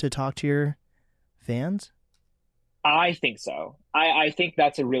have to talk to your fans? I think so. I think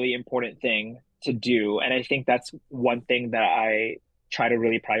that's a really important thing to do. And I think that's one thing that I try to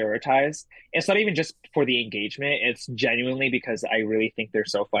really prioritize. It's not even just for the engagement, it's genuinely because I really think they're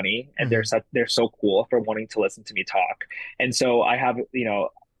so funny and Mm-hmm. they're so cool for wanting to listen to me talk. And so I have,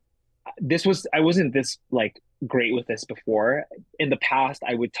 I wasn't this like great with this before. In the past,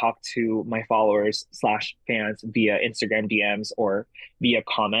 I would talk to my followers slash fans via Instagram DMs or via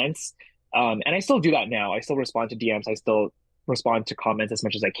comments. And I still do that now. I still respond to DMs. I still respond to comments as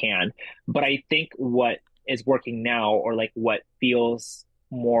much as I can. But I think what is working now, or like what feels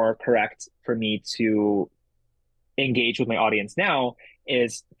more correct for me to engage with my audience now,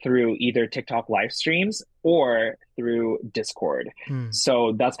 is through either TikTok live streams or through Discord. Hmm.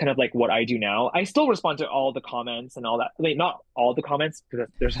 So that's kind of like what I do now. I still respond to all the comments and all that. I mean, not all the comments because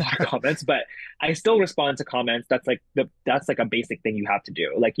there's a lot of comments, but I still respond to comments. That's like a basic thing you have to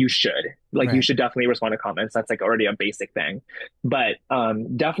do. Like you should. Like you Right. should definitely respond to comments. That's like already a basic thing. But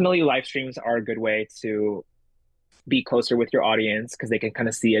definitely live streams are a good way to be closer with your audience because they can kind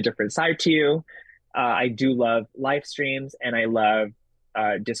of see a different side to you. I do love live streams and I love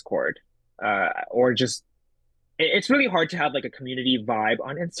Discord, or just it's really hard to have like a community vibe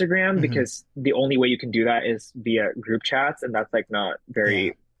on Instagram Mm-hmm. because the only way you can do that is via group chats, and that's like not Yeah.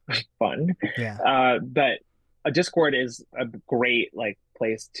 very fun. Yeah. But a Discord is a great like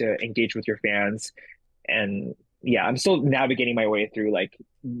place to engage with your fans, and yeah, I'm still navigating my way through like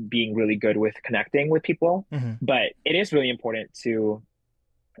being really good with connecting with people, Mm-hmm. but it is really important to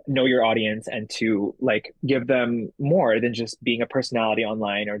know your audience and to like give them more than just being a personality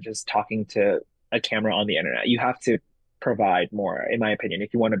online or just talking to a camera on the internet. You have to provide more, in my opinion,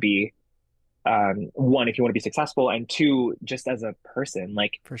 if you want to be one, if you want to be successful, and two, just as a person,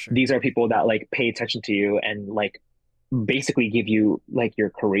 like For sure. these are people that like pay attention to you and like basically give you like your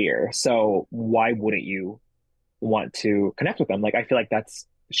career. So why wouldn't you want to connect with them? Like I feel like that's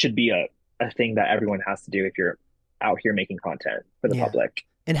should be a thing that everyone has to do if you're out here making content for the Yeah. public.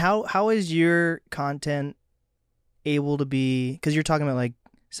 And how is your content able to be, because you're talking about like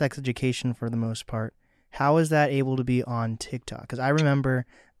sex education for the most part, how is that able to be on TikTok? Because I remember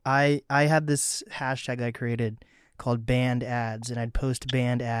I had this hashtag I created called banned ads, and I'd post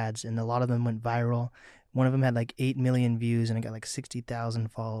banned ads, and a lot of them went viral. One of them had like 8 million views, and it got like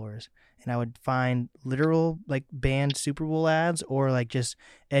 60,000 followers. And I would find literal like banned Super Bowl ads or like just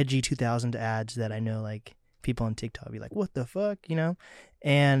edgy 2000 ads that I know like people on TikTok would be like, what the fuck, you know?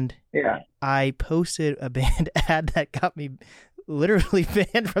 And Yeah. I posted a banned ad that got me literally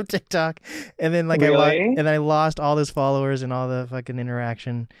banned from TikTok, and then like Really? I lost all those followers and all the fucking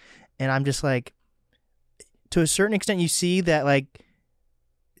interaction, and I'm just like, to a certain extent, you see that like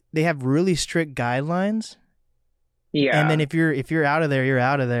they have really strict guidelines, and then Yeah. if you're out of there, you're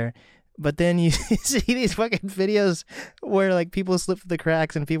out of there. But then you see these fucking videos where like people slip through the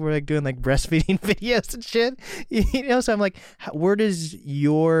cracks and people are like doing like breastfeeding videos and shit. You know, so I'm like, where does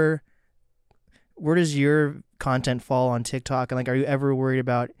your content fall on TikTok? And like, are you ever worried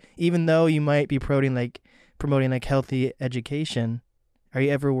about, even though you might be promoting like healthy education, are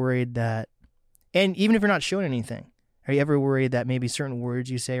you ever worried that, and even if you're not showing anything, are you ever worried that maybe certain words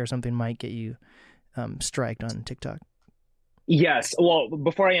you say or something might get you striked on TikTok? Yes. Well,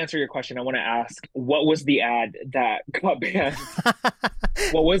 before I answer your question, I want to ask, what was the ad that got banned?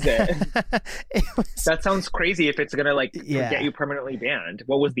 What was it? It was, That sounds crazy if it's gonna like get yeah, you permanently banned.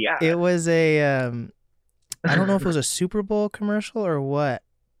 What was the it ad? was I don't know if it was a Super Bowl commercial or what,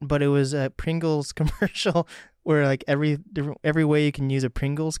 but it was a Pringles commercial where like every way you can use a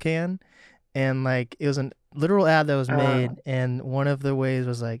Pringles can, and like it was a literal ad that was Uh, made, and one of the ways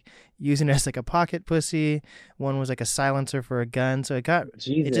was like using it as like a pocket pussy. One was like a silencer for a gun. So it just kept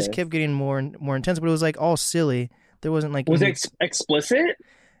Jesus. getting more and more intense, but it was like all silly. There wasn't like Was it any explicit?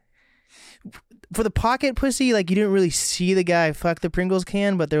 for the pocket pussy. Like you didn't really see the guy fuck the Pringles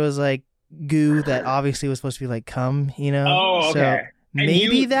can, but there was like goo that obviously was supposed to be like cum, you know. Oh, So okay. And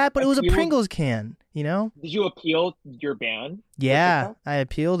maybe you that, but it was a appealed? Pringles can, you know. Did you appeal your ban for Yeah, TikTok? I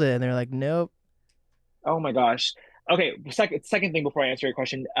appealed it, and they're like, nope. Oh my gosh. Okay, second thing before I answer your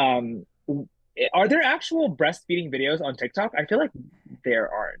question. Are there actual breastfeeding videos on TikTok? I feel like there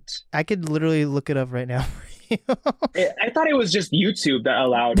aren't. I could literally look it up right now for you. I thought it was just YouTube that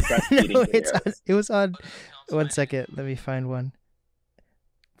allowed No, breastfeeding videos. it was on. One second, let me find one.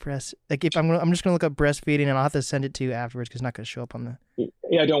 Breast like if I'm just gonna look up breastfeeding, and I'll have to send it to you afterwards because it's not gonna show up on the.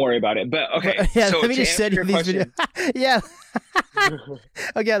 Yeah, don't worry about it. But okay, But yeah, so let me to just answer send you your these videos. question, Yeah.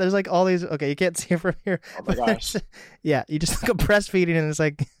 Okay, yeah, there's like all these. Okay, you can't see it from here. oh my But gosh, yeah, you just look up breastfeeding, and it's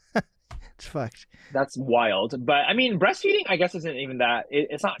like it's fucked. that's wild. But I mean, breastfeeding, I guess, isn't even that.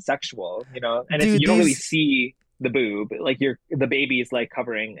 It's not sexual, and Dude, you don't really these see the boob. Like the baby is like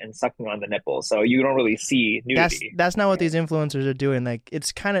covering and sucking on the nipple, so you don't really see nudity. that's not what these influencers are doing. Like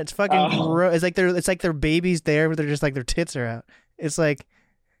it's fucking Oh, gross. It's like their babies there, but they're just like their tits are out. It's like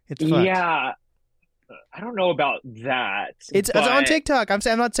it's fucked. yeah. I don't know about that, It's on but TikTok. I'm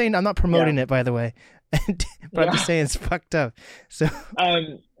not saying I'm not yeah, promoting it, by the way, but I'm just yeah. saying it's fucked up. So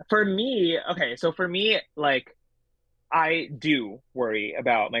For me, okay, so for me, like I do worry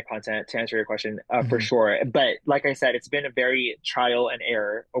about my content to answer your question, for mhm. sure. But like I said, it's been a very trial and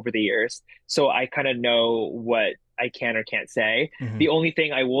error over the years. So I kind of know what I can or can't say. Mhm. The only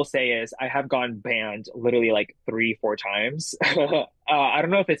thing I will say is I have gone banned literally like three, four times. I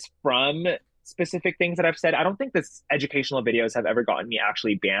don't know if it's from specific things that I've said. I don't think this educational videos have ever gotten me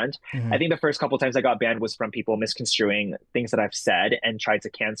actually banned. I Mhm. think the first couple times I got banned was from people misconstruing things that I've said and tried to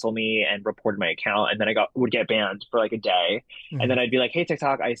cancel me and reported my account, and then would get banned for like a day, and then Mhm. I'd be like, "Hey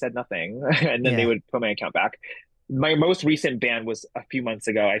TikTok, I said nothing," and then they Yeah. would put my account back. My most recent ban was a few months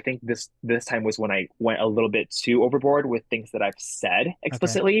ago. I think this time was when I went a little bit too overboard with things that I've said Okay.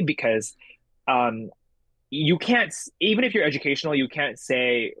 explicitly because um you can't, even if you're educational, you can't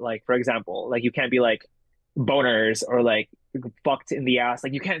say, like, for example, like you can't be like boners or like fucked in the ass,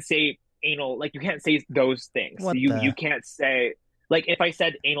 like you can't say anal, like you can't say those things. What You the? can't say, like, if I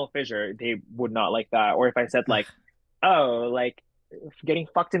said anal fissure, they would not like that. Or if I said like, oh, like getting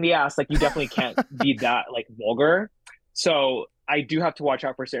fucked in the ass, like you definitely can't be that like vulgar. So I do have to watch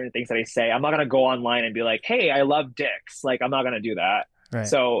out for certain things that I say. I'm not gonna go online and be like, hey, I love dicks, like I'm not gonna do that. Right.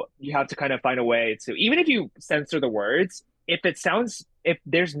 So you have to kind of find a way to, even if you censor the words, if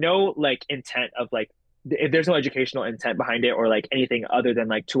there's no like intent of like, if there's no educational intent behind it or like anything other than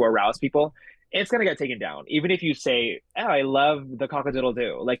like to arouse people, it's gonna get taken down. Even if you say, oh, I love the cockatiddle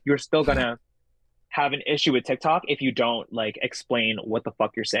do, like you're still gonna have an issue with TikTok if you don't like explain what the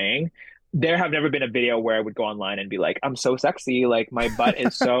fuck you're saying. There have never been a video where I would go online and be like, I'm so sexy, like my butt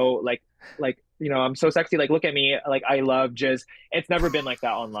is so like I'm so sexy, like look at me, like I love jizz. It's never been like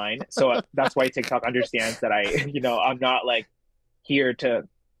that online. So that's why TikTok understands that I, I'm not like here to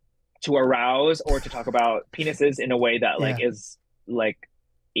arouse or to talk about penises in a way that like Yeah. is like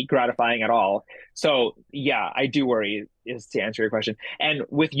gratifying at all. So yeah, I do worry, is to answer your question. And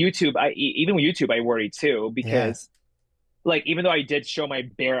with YouTube, even with YouTube, I worry too Yeah. because like even though I did show my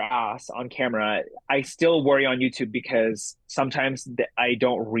bare ass on camera, I still worry on YouTube because sometimes I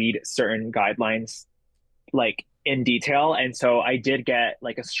don't read certain guidelines like in detail, and so I did get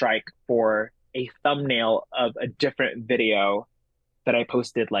like a strike for a thumbnail of a different video that I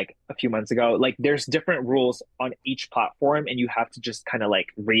posted like a few months ago. Like there's different rules on each platform and you have to just kind of like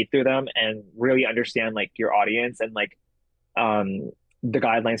read through them and really understand like your audience and like um the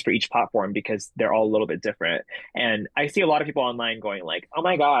guidelines for each platform because they're all a little bit different. And I see a lot of people online going like, "Oh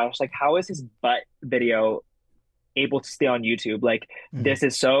my gosh, like how is his butt video able to stay on YouTube? Like Mhm. this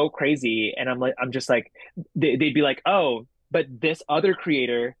is so crazy." And I'm just like, they'd be like, "Oh, but this other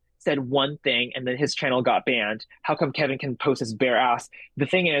creator said one thing and then his channel got banned. How come Kevin can post his bare ass?" The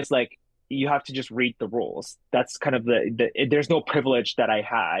thing is, like, you have to just read the rules. That's kind of there's no privilege that I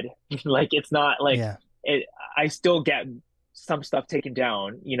had. Like, it's not like Yeah. it, I still get some stuff taken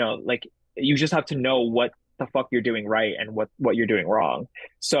down, like you just have to know what the fuck you're doing right and what you're doing wrong.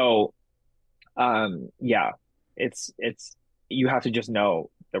 So, yeah, it's you have to just know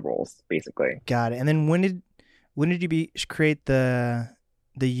the rules basically. Got it. And then when did you create the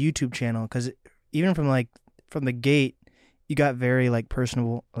YouTube channel? Because even from the gate, you got very like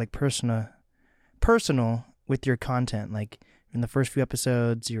personal, like personal with your content. Like in the first few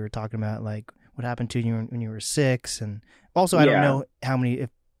episodes you were talking about like what happened to you when you were 6, and also I don't Yeah. know how many, if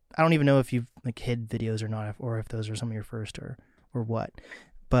I don't even know if you've like hid videos or not, or if those are some of your first or what.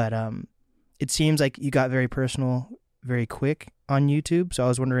 But it seems like you got very personal very quick on YouTube. So I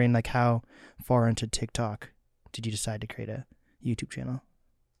was wondering like how far into TikTok did you decide to create a YouTube channel?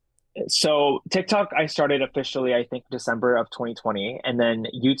 So TikTok, I started officially, I think, December of 2020. And then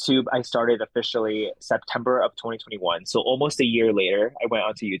YouTube, I started officially September of 2021. So almost a year later, I went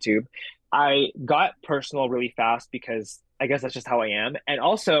onto YouTube. I got personal really fast because I guess that's just how I am. And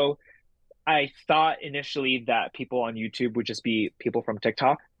also, I thought initially that people on YouTube would just be people from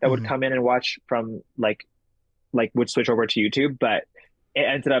TikTok that would Mm-hmm. come in and watch from like would switch over to YouTube, but it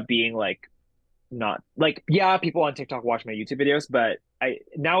ended up being like not like yeah, people on TikTok watch my YouTube videos, but I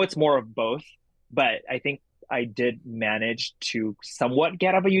now it's more of both. But I think I did manage to somewhat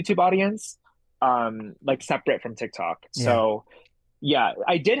get of a YouTube audience, like separate from TikTok. Yeah. So yeah,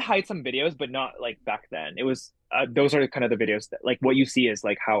 I did hide some videos, but not like back then. It was those are kind of the videos that like what you see is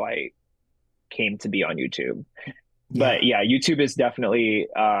like how I came to be on YouTube. But Yeah. yeah, YouTube is definitely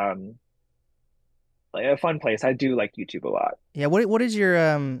like a fun place. I do like YouTube a lot. Yeah. What is your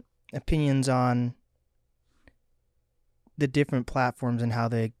opinions on the different platforms and how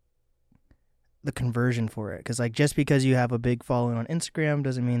they the conversion for it? Because like just because you have a big following on Instagram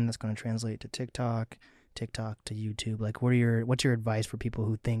doesn't mean that's going to translate to TikTok, TikTok to YouTube. Like, what's your advice for people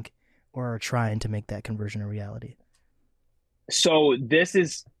who think or are trying to make that conversion a reality? So this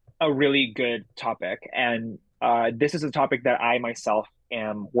is a really good topic, and this is a topic that I myself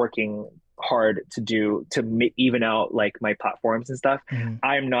am working hard to do to even out like my platforms and stuff. Mm-hmm.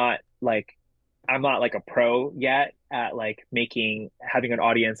 I'm not like I'm not like a pro yet at like making having an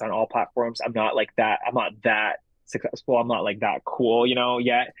audience on all platforms. I'm not like that. I'm not that successful. I'm not like that cool,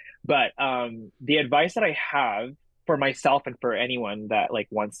 yet. But the advice that I have for myself and for anyone that like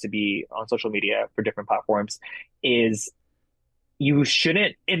wants to be on social media for different platforms is you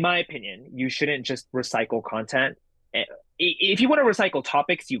shouldn't, in my opinion, you shouldn't just recycle content. If you want to recycle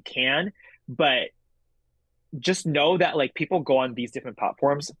topics, you can, but just know that like people go on these different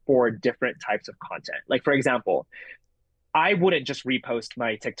platforms for different types of content. Like for example, I wouldn't just repost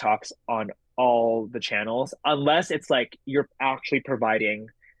my TikToks on all the channels unless it's like you're actually providing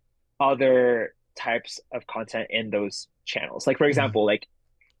other types of content in those channels. Like for Mm-hmm. example, like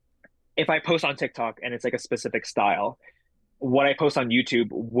if I post on TikTok and it's like a specific style, what I post on YouTube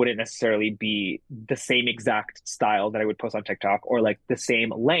wouldn't necessarily be the same exact style that I would post on TikTok or like the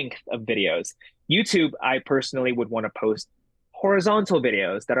same length of videos. YouTube, I personally would want to post horizontal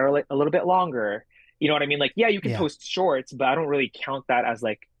videos that are like a little bit longer. You know what I mean? Like, yeah, you can Yeah. post shorts, but I don't really count that as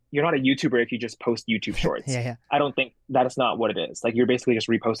like, you're not a YouTuber if you just post YouTube shorts. Yeah. Yeah. I don't think that is not what it is. Like, you're basically just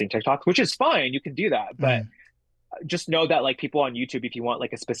reposting TikToks, which is fine. You can do that. But Mm-hmm. just know that like people on YouTube, if you want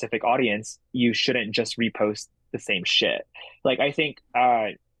like a specific audience, you shouldn't just repost the same shit. Like I think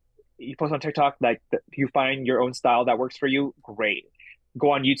you post on TikTok, like you find your own style that works for you, great.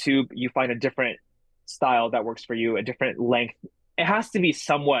 Go on YouTube, you find a different style that works for you, a different length. It has to be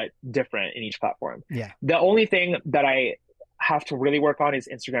somewhat different in each platform. Yeah. The only thing that I have to really work on is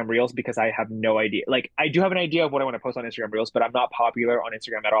Instagram Reels because I have no idea. Like I do have an idea of what I want to post on Instagram Reels, but I'm not popular on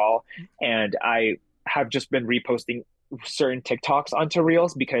Instagram at all. And I have just been reposting certain TikToks onto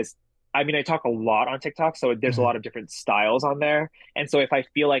Reels because I mean I talk a lot on TikTok, so there's a Mm-hmm. lot of different styles on there. And so if I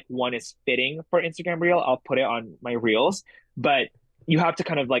feel like one is fitting for Instagram Reel, I'll put it on my Reels. But you have to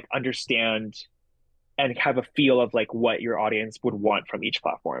kind of like understand and have a feel of like what your audience would want from each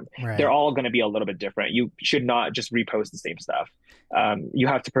platform. They're Right. all going to be a little bit different. You should not just repost the same stuff. You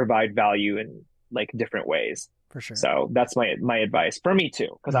have to provide value in like different ways. For sure. So that's my advice for me too,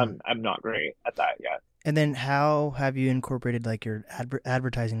 because Mm-hmm. I'm not great at that yet. And then how have you incorporated like your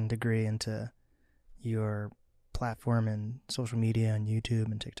advertising degree into your platform and social media and YouTube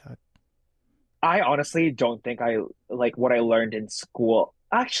and TikTok? I honestly don't think I like what I learned in school.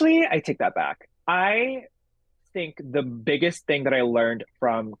 Actually, I take that back. I think the biggest thing that I learned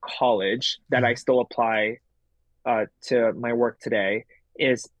from college that I Mm-hmm. still apply to my work today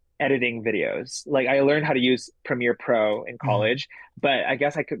is editing videos. Like I learned how to use Premiere Pro in Mm-hmm. college, but I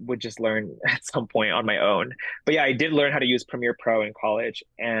guess I could would just learn at some point on my own. But yeah, I did learn how to use Premiere Pro in college,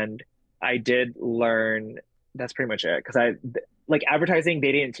 and I did learn. That's pretty much it. Because like advertising,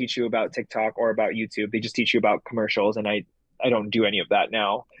 they didn't teach you about TikTok or about YouTube. They just teach you about commercials, and I don't do any of that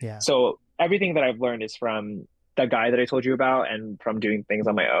now. Yeah. So everything that I've learned is from the guy that I told you about, and from doing things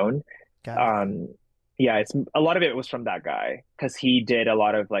on my own. Got it. Um, yeah, it's a lot of it was from that guy because he did a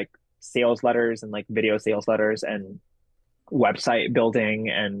lot of like sales letters and like video sales letters and website building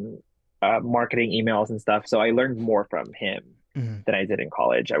and marketing emails and stuff. So I learned more from him. Mhm. than I did in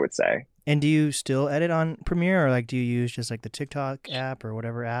college, I would say. And do you still edit on Premiere, or like do you use just like the TikTok app or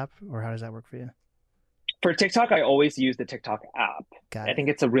whatever app, or how does that work for you? For TikTok, I always use the TikTok app. Got I it. think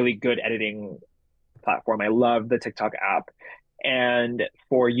it's a really good editing platform. I love the TikTok app. And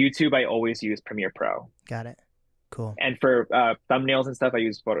for YouTube, I always use Premiere Pro. Got it. Cool. And for thumbnails and stuff, I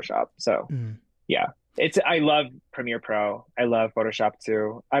use Photoshop. So Mm. yeah, I love Premiere Pro. I love Photoshop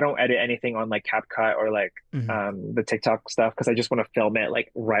too. I don't edit anything on like CapCut or like Mhm. the TikTok stuff because I just want to film it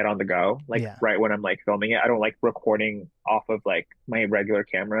like right on the go, like Yeah. right when I'm like filming it. I don't like recording off of like my regular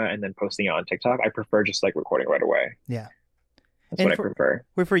camera and then posting it on TikTok. I prefer just like recording right away. Yeah. That's what And I prefer.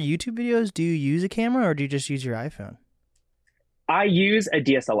 for YouTube videos, do you use a camera or do you just use your iPhone? I use a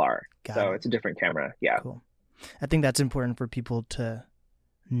DSLR, Got so it. it's a different camera. Yeah. Cool. I think that's important for people to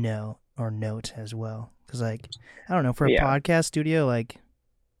know or note as well. Because, like, I don't know, for a Yeah. podcast studio, like,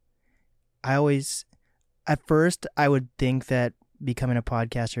 I always, at first, I would think that becoming a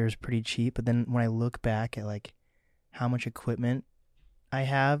podcaster is pretty cheap. But then when I look back at, like, how much equipment I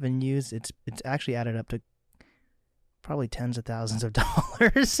have and use, it's actually added up to probably tens of thousands of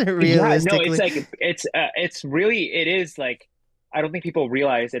dollars, Yeah, no, it's realistically. like it's really it is like I don't think people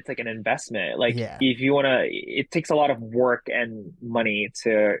realize it's like an investment. Like Yeah. if you want to, it takes a lot of work and money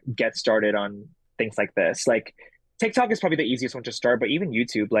to get started on things like this. Like TikTok is probably the easiest one to start, but even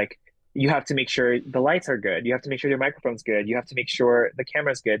YouTube, like you have to make sure the lights are good. You have to make sure your microphone's good. You have to make sure the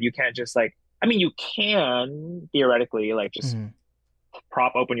camera's good. You can't just like, I mean, you can theoretically like just Mhm.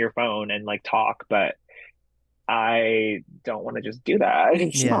 prop open your phone and like talk, but I don't want to just do that.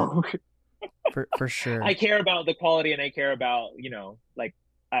 Yeah, So for I sure. care about the quality and I care about, like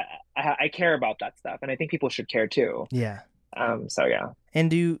I, I care about that stuff. And I think people should care too. Yeah. So yeah. And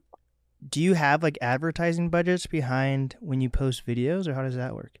do you have like advertising budgets behind when you post videos, or how does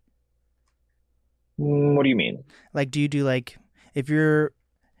that work? What do you mean? Like, do you do like, if you're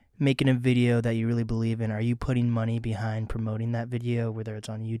making a video that you really believe in, are you putting money behind promoting that video, whether it's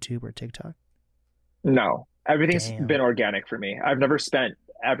on YouTube or TikTok? No, everything's Damn, been organic for me. I've never spent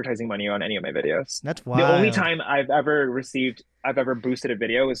advertising money on any of my videos. that's The only wild. time I've ever boosted a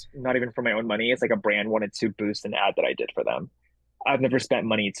video is not even for my own money. It's like a brand wanted to boost an ad that I did for them. I've never spent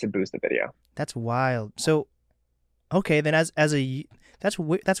money to boost the video. That's wild. So, okay, then that's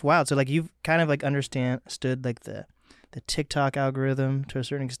wild. So like you've kind of like understood like the TikTok algorithm to a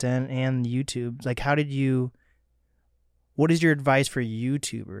certain extent and YouTube. Like what is your advice for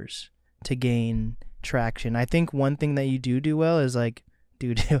YouTubers to gain traction? I think one thing that you do well is like,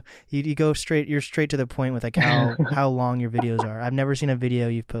 dude, you go you're straight to the point with like how long your videos are. I've never seen a video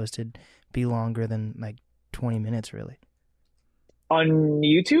you've posted be longer than like 20 minutes really. On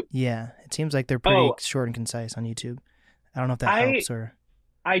YouTube? Yeah, it seems like they're pretty Oh, short and concise on YouTube. I don't know if that I helps or.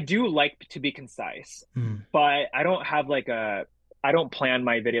 I do like to be concise, Mm, but I don't plan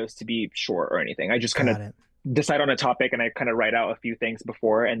my videos to be short or anything. I just kind of got it. decide on a topic and I kind of write out a few things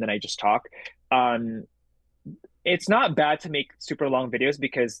before and then I just talk. Um, it's not bad to make super long videos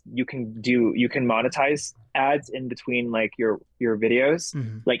because you can monetize ads in between like your videos.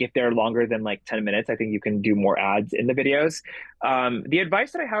 Mm, Like if they're longer than like 10 minutes, I think you can do more ads in the videos. The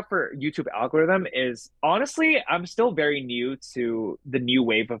advice that I have for YouTube algorithm is honestly, I'm still very new to the new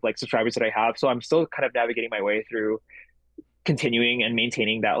wave of like subscribers that I have. So I'm still kind of navigating my way through continuing and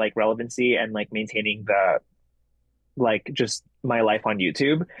maintaining that like relevancy and like maintaining the like just my life on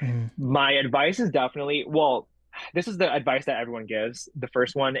YouTube. mm, My advice is definitely, well, this is the advice that everyone gives. The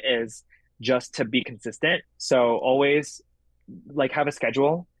first one is just to be consistent. So always like have a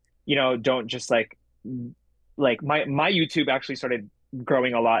schedule. Don't just like my YouTube actually started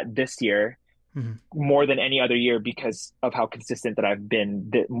growing a lot this year mm, more than any other year because of how consistent that I've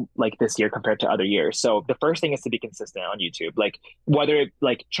been like this year compared to other years. So the first thing is to be consistent on YouTube. Like whether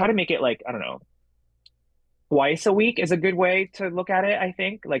like try to make it like I don't know twice a week is a good way to look at it, I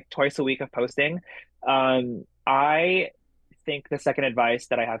think, like twice a week of posting. I think the second advice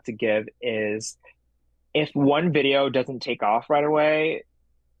that I have to give is if one video doesn't take off right away,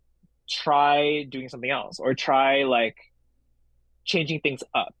 try doing something else or try like changing things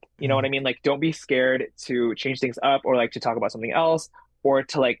up. You know what mm. I mean? Like, don't be scared to change things up or like to talk about something else or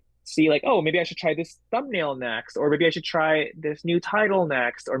to like see like, oh, maybe I should try this thumbnail next, or maybe I should try this new title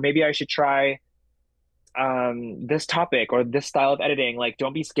next, or maybe I should try this topic or this style of editing. Like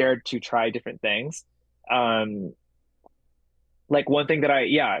don't be scared to try different things. um like one thing that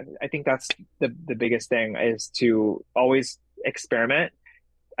I think that's the biggest thing is to always experiment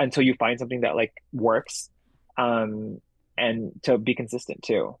until you find something that like works. And to be consistent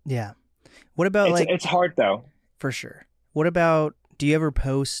too. Yeah. What about like, It's hard though. for sure. What about, do you ever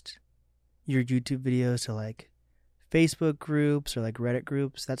post your YouTube videos to like Facebook groups or like Reddit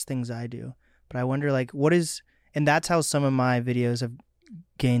groups. That's things I do. But I wonder like what is, and that's how some of my videos have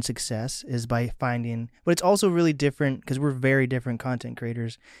gained success is by finding, but it's also really different because we're very different content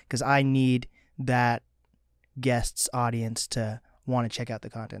creators because I need that guest's audience to want to check out the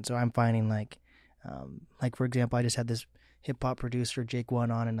content. So I'm finding like for example, I just had this hip hop producer Jake One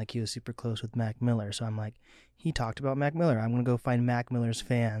on, and like he was super close with Mac Miller. So I'm like, he talked about Mac Miller. I'm gonna go find Mac Miller's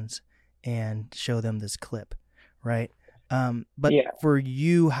fans and show them this clip, right? But Yeah. for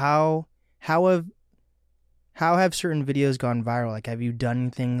you, how have certain videos gone viral? Like, have you done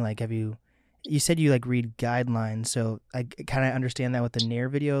anything? Like, you said you like read guidelines, so I kind of understand that with the Nair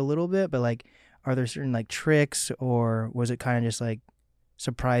video a little bit, but like, are there certain like tricks, or was it kind of just like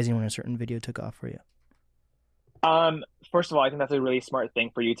surprising when a certain video took off for you? First of all, I think that's a really smart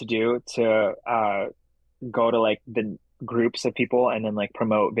thing for you to do to go to like the groups of people and then like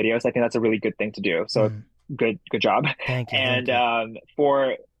promote videos. I think that's a really good thing to do. So Mm, good job. thank you, thank And you.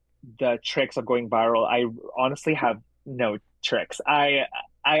 for the tricks of going viral, I honestly have no tricks. I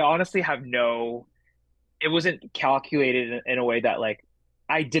honestly have no. It wasn't calculated in a way that like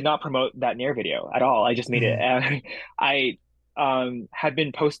I did not promote that Nair video at all. I just made it. Mm, I had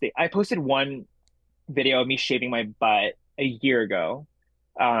been posting. I posted one video of me shaving my butt a year ago.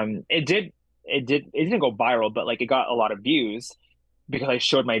 It didn't go viral, but like it got a lot of views because I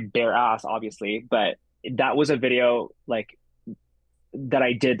showed my bare ass, obviously. But that was a video like that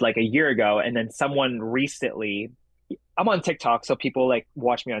I did like a year ago, and then someone recently, I'm on TikTok, so people like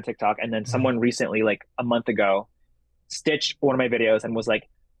watch me on TikTok, and then mm, someone recently, like a month ago, stitched one of my videos and was like,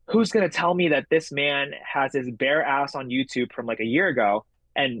 "Who's gonna tell me that this man has his bare ass on YouTube from like a year ago?"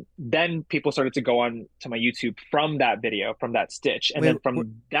 And then people started to go on to my YouTube from that video, from that stitch, and wait, then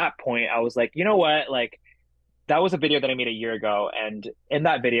from that point, I was like, you know what, like that was a video that I made a year ago. And in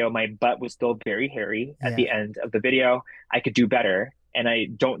that video, my butt was still very hairy at yeah, the end of the video. I could do better. And I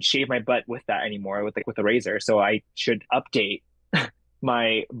don't shave my butt with that anymore with like with a razor. So I should update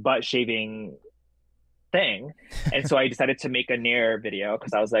my butt shaving thing. And so I decided to make a Nair video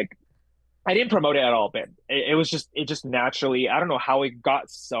because I was like, I didn't promote it at all, but it was just it just naturally, I don't know how it got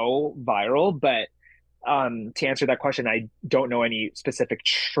so viral, but to answer that question, I don't know any specific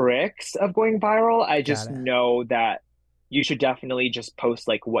tricks of going viral. I got just it. know that you should definitely just post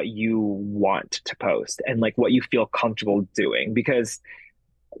like what you want to post and like what you feel comfortable doing because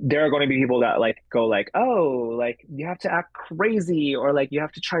there are going to be people that like go like, oh, like you have to act crazy or like you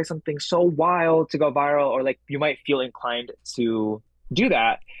have to try something so wild to go viral or like you might feel inclined to do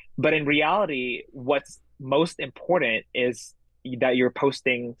that. But in reality, what's most important is that you're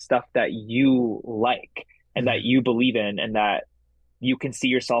posting stuff that you like and that Mm, you believe in and that you can see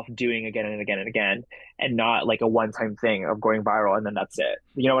yourself doing again and again and again and not like a one-time thing of going viral and then that's it.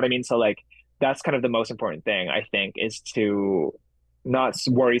 You know what I mean? So like that's kind of the most important thing I think is to not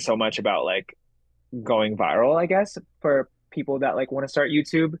worry so much about like going viral, I guess, for people that like want to start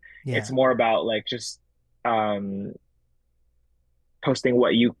YouTube. It's yeah. more about like just um posting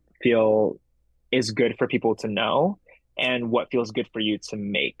what you feel is good for people to know and what feels good for you to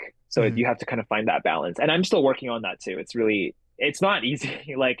make. So Mm, you have to kind of find that balance. And I'm still working on that too. It's not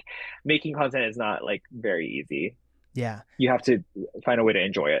easy. Like making content is not like very easy. yeah. You have to find a way to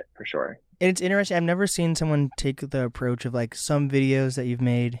enjoy it for sure. And it's interesting. I've never seen someone take the approach of like some videos that you've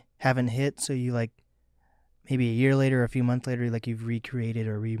made haven't hit, so you like maybe a year later or a few months later, like you've recreated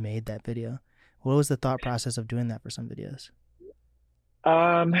or remade that video. What was the thought process of doing that for some videos?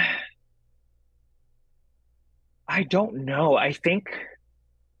 Um, I don't know. I think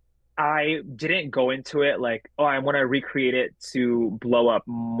I didn't go into it like, oh, I want to recreate it to blow up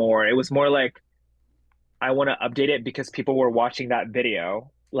more. It was more like I want to update it because people were watching that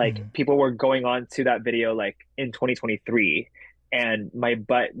video. Like Mm. people were going on to that video like in 2023 and my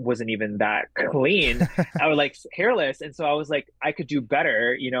butt wasn't even that clean. I was like hairless. And so I was like, I could do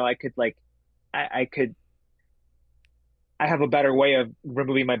better. You know, I could like, I could, I have a better way of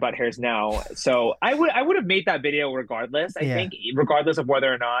removing my butt hairs now. So I would have made that video regardless. I Yeah. think regardless of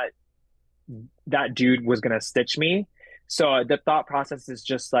whether or not that dude was going to stitch me. So the thought process is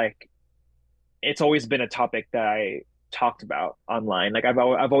just like, it's always been a topic that I talked about online. Like I've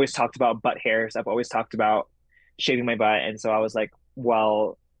always talked about butt hairs. I've always talked about shaving my butt, and so I was like,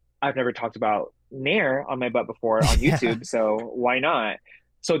 well, I've never talked about Nair on my butt before on Yeah. YouTube, so why not?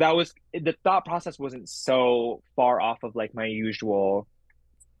 So that was the thought process wasn't so far off of like my usual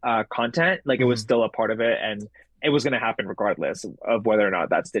content. Like it was Mm. still a part of it, and it was going to happen regardless of whether or not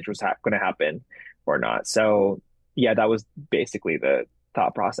that stitch was going to happen or not. So yeah, that was basically the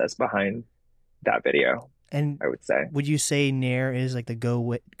thought process behind that video, And I would say. would you say Nair is like the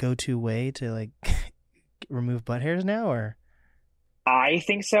go to way to like remove butt hairs now, or I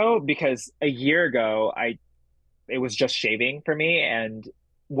think so because a year ago I it was just shaving for me. And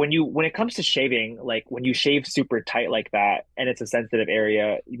when it comes to shaving, like when you shave super tight like that and it's a sensitive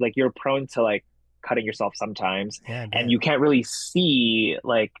area, like you're prone to like cutting yourself sometimes, yeah, I and bet. you can't really see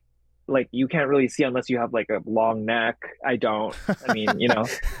like you can't really see unless you have like a long neck. I don't. I mean,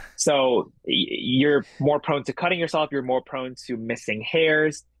 so you're more prone to cutting yourself, you're more prone to missing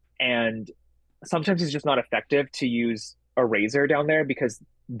hairs, and sometimes it's just not effective to use a razor down there because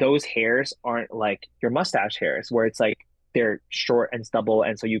those hairs aren't like your mustache hairs where it's like they're short and stubble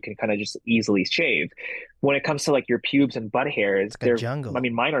and so you can kind of just easily shave. When it comes to like your pubes and butt hairs, It's like a I jungle.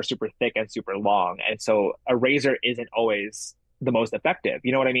 mean mine are super thick and super long, and so a razor isn't always the most effective.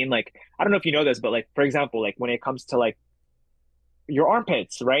 You know what I mean? Like I don't know if you know this, but like for example, like when it comes to like your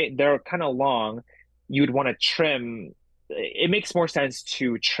armpits, right? They're kind of long. You'd want to trim. It makes more sense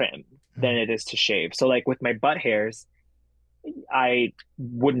to trim than Mm. it is to shave. So like with my butt hairs, I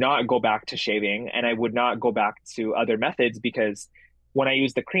would not go back to shaving and I would not go back to other methods because when I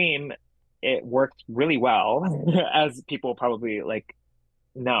used the cream, it worked really well, as people probably like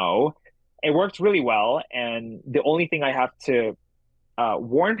know. It worked really well. And the only thing I have to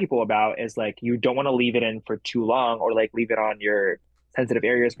warn people about is like you don't want to leave it in for too long or like leave it on your sensitive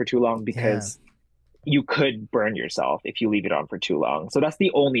areas for too long Yeah. because you could burn yourself if you leave it on for too long. So that's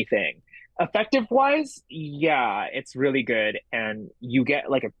the only thing. Effective wise, yeah, it's really good. And you get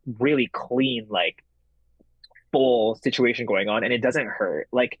like a really clean, like full situation going on and it doesn't hurt.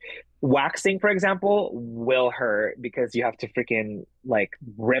 Like waxing, for example, will hurt because you have to freaking like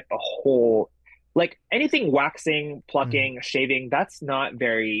rip a whole, like anything waxing, Mm. plucking, shaving, that's not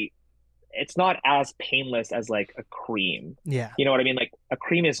very, it's not as painless as like a cream. Yeah. You know what I mean? Like a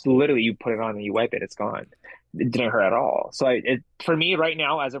cream is literally you put it on and you wipe it, it's gone. It didn't hurt at all. So for me right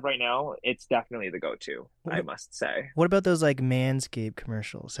now, as of right now, it's definitely the go-to, I What must say. what about those like Manscaped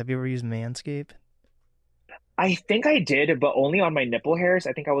commercials? Have you ever used Manscaped? I think I did, but only on my nipple hairs.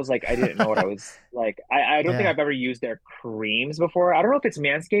 I think I was like, I didn't know what I was like. I don't think Yeah. I've ever used their creams before. I don't know if it's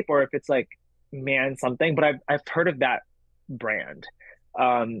Manscaped or if it's like Man something, but I've heard of that brand.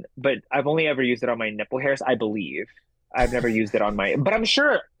 But I've only ever used it on my nipple hairs, I believe. I've never used it on but I'm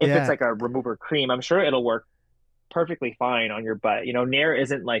sure if it's Yeah. like a remover cream, I'm sure it'll work perfectly fine on your butt. Nair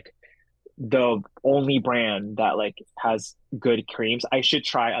isn't like the only brand that like has good creams. I should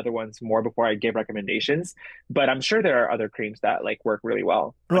try other ones more before I give recommendations, but I'm sure there are other creams that like work really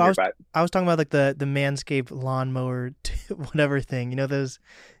well No, on I your was butt. I was talking about like the Manscaped lawnmower whatever thing. You know those,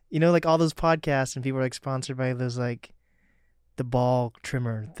 like all those podcasts and people are like sponsored by those like the ball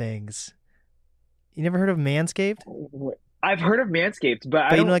trimmer things. You never heard of Manscaped? I've heard of Manscaped, but I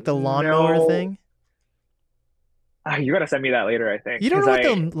But don't like the lawnmower know. thing? You gotta send me that later, I think, You don't because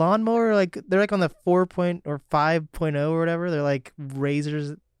know what the lawnmower like they're like on the 4 point or 5.0 or whatever. They're like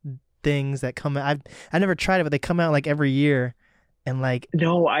razors things that come out. I never tried it, but they come out like every year and like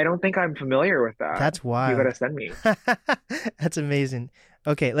no, I don't think I'm familiar with that. that's You wild. gotta send me. That's amazing.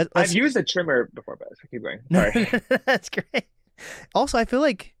 Okay, I've let's used a trimmer before, but keep going. no, Sorry. that's great. Also, I feel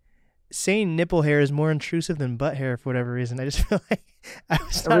like saying nipple hair is more intrusive than butt hair for whatever reason. I just feel like I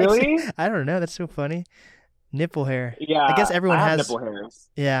was not. Really? I don't know. That's so funny. Nipple hair. I guess Yeah, everyone I have has. nipple hairs.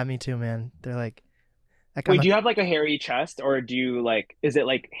 Yeah, me too, man. They're like I kind Wait, of. do you have like a hairy chest, or do you like, is it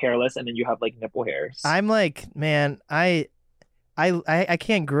like hairless and then you have like nipple hairs? I'm like, man, I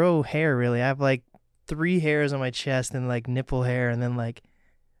can't grow hair really. I have like 3 hairs on my chest and like nipple hair, and then like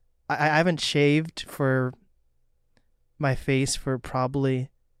I haven't shaved for my face for probably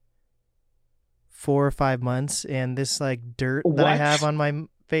 4 or 5 months, and this like dirt that I have What? on my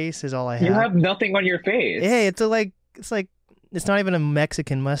face is all I You have. have nothing on your Hey, face. it's like it's not even a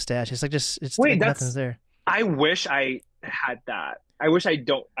Mexican mustache. It's like it's Wait, like nothing's there. I wish I had that. I wish I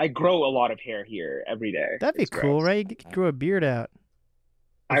don't, I grow a lot of hair here every day. That'd be It's cool, gross. right? You could grow a beard out.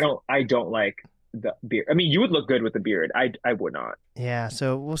 If I don't like the beard. I mean, you would look good with the beard. I would not. Yeah,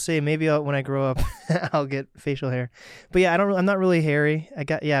 so we'll see. Maybe when I grow up, I'll get facial hair. But yeah, I'm not really hairy. I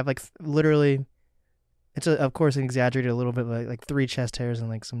have like literally. Of course exaggerated a little bit, like 3 chest hairs and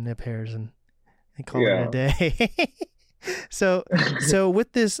like some nip hairs, and call it a Yeah. day. so so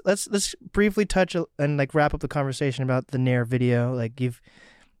with this, let's briefly touch and like wrap up the conversation about the Nair video. Like you've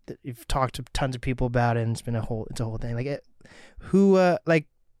talked to tons of people about it, and it's a whole thing. Like who like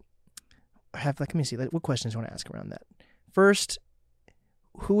have like let me see what questions you want to ask around that. First,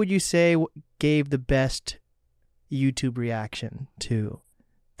 who would you say gave the best YouTube reaction to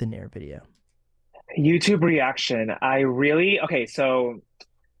the Nair video? YouTube reaction. Okay, so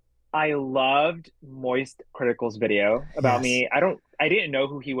I loved Moist Critical's video about Yes. me. I didn't know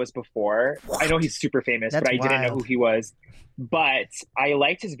who he was before. I know What? he's super famous, but That's I didn't know who wild. he was. But I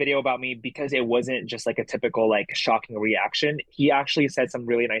liked his video about me because it wasn't just like a typical like shocking reaction. He actually said some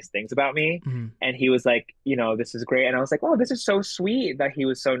really nice things about me. Mhm. And he was like, this is great. And I was like, oh, this is so sweet that he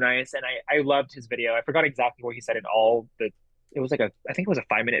was so nice. And I loved his video. I forgot exactly what he said in all the it was like I think it was a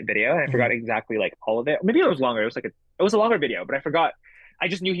 5 minute video, and I forgot Mhm. exactly like all of it. Maybe it was longer. It was a longer video, but I forgot. I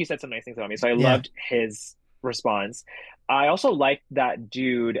just knew he said some nice things about me, so I Yeah. loved his response. I also liked that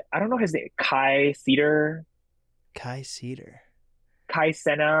dude. I don't know his name. Kai Cedar, Kai Cedar. Kai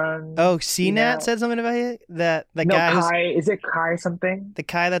Senan, Oh, CNAT Cena. said something about you? That No, guy who's Kai. Is it Kai something? the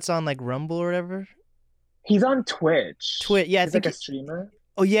guy that's on like Rumble or whatever? He's on Twitch. Twitch. Yeah, I He's like think a streamer.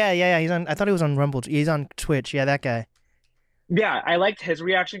 oh yeah. He's on I thought he was on Rumble. He's on Twitch. Yeah, that guy. Yeah, I liked his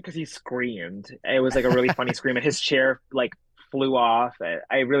reaction because he screamed. It was like a really funny scream, and his chair like flew off.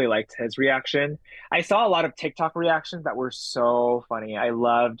 I really liked his reaction. I saw a lot of TikTok reactions that were so funny. I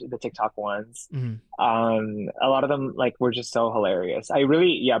loved the TikTok ones. Mhm. A lot of them like were just so hilarious. I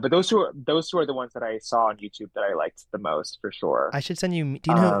really, yeah, but those two are the ones that I saw on YouTube that I liked the most for sure. I should send you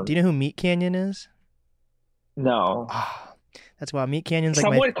do Um, you know who Meat Canyon is? no, Ah, that's why Meat Canyon's like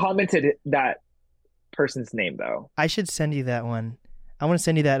my someone commented that person's name though. I should send you that one. I want to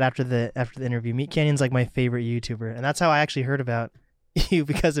send you that after the interview. Meat Canyon's like my favorite YouTuber, and that's how I actually heard about you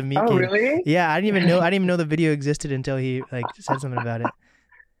because of Meat Oh, Canyon. really? Yeah, I didn't even know the video existed until he like said something about it.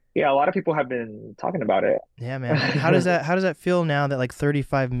 Yeah, a lot of people have been talking about it. Yeah, man. How does that feel now that like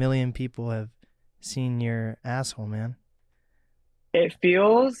 35 million people have seen your asshole, man? It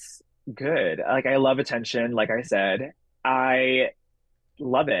feels good. Like I love attention, like I said. I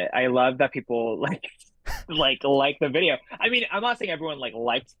love it. I love that people like the video. I mean, I'm not saying everyone like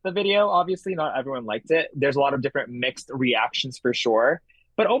liked the video, obviously, not everyone liked it. There's a lot of different mixed reactions for sure.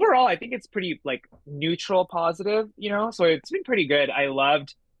 But overall, I think it's pretty like neutral positive. So it's been pretty good. I love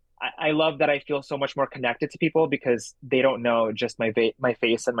that I feel so much more connected to people because they don't know just my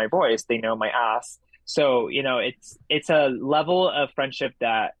face and my voice. They know my ass. So, it's a level of friendship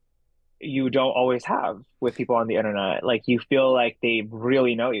that you don't always have with people on the internet. Like you feel like they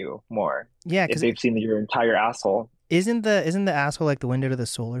really know you more Yeah, if because they've seen your entire asshole. isn't the asshole like the window to the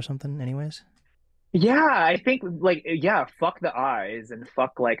soul or something? Anyways. Yeah, I think like yeah, fuck the eyes and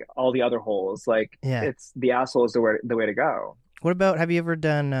fuck like all the other holes. Like Yeah. it's the asshole is the way to go. What about have you ever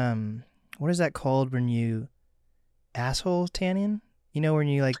done what is that called when you asshole tanning? You know when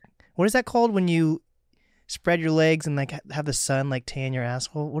you like what is that called when you spread your legs and like have the sun like tan your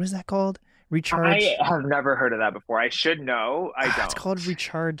asshole? What is that called? I Recharge? have never heard of that before. I should know. I It's don't. called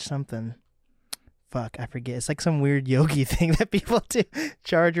recharge something. Fuck, I forget. It's like some weird yogi thing that people do.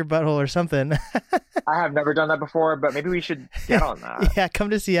 Charge your butthole or something. I have never done that before, but maybe we should get on that. Yeah, come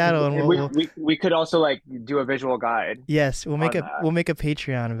to Seattle and We could also like do a visual guide yes, on that. we'll make a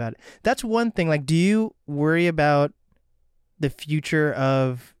Patreon about it. That's one thing. Like, do you worry about the future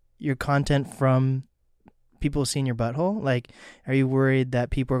of your content from people seeing your butthole? Like, are you worried that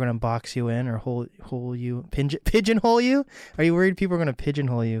people are going to box you in or hole you, pigeonhole you? Are you worried people are going to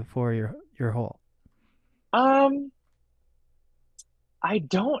pigeonhole you for your hole? Um,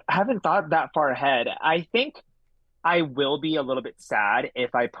 haven't thought that far ahead. I think I will be a little bit sad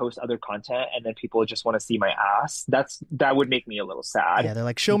if I post other content and then people just want to see my ass. That would make me a little sad. Yeah, they're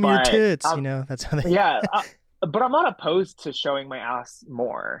like, show me your But tits. You know, that's how they. yeah, but I'm not opposed to showing my ass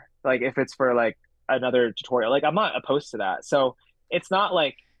more. Like if it's for like another tutorial, like I'm not opposed to that. So it's not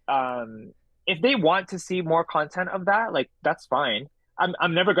like if they want to see more content of that, like that's fine.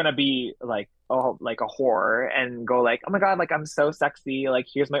 I'm never gonna be like like a whore and go like, oh my God, like I'm so sexy, like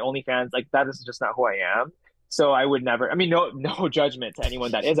here's my OnlyFans. Like that is just not who I am. So I would never. I mean, no judgment to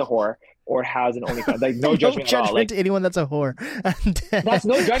anyone that is a whore or has an OnlyFans. Like no No judgment at all. judgment Like to anyone that's a whore. that's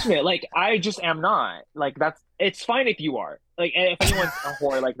no judgment. Like I just am not. Like it's fine if you are. Like if anyone's a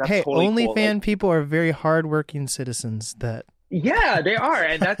whore, like that's Hey, totally cool. Like OnlyFan people are very hardworking citizens. That. yeah, they are.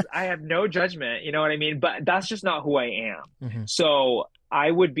 And I have no judgment, you know what I mean? But that's just not who I am. Mhm. So I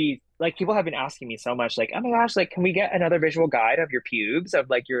would be like people have been asking me so much, like, oh my gosh, like can we get another visual guide of your pubes, of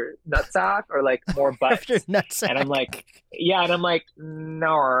like your nutsack or like more After butts? And I'm nutsack. like, yeah, and I'm like,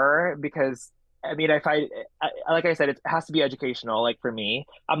 no, because I mean, if like I said, it has to be educational. Like for me,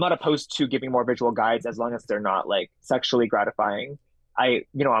 I'm not opposed to giving more visual guides as long as they're not like sexually gratifying.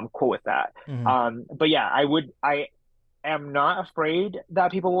 I'm cool with that. Mhm. But yeah, I am not afraid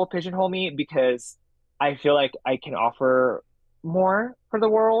that people will pigeonhole me because I feel like I can offer more for the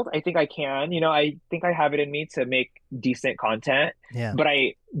world. I think I can. I think I have it in me to make decent content, Yeah. but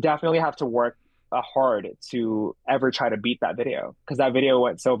I definitely have to work hard to ever try to beat that video because that video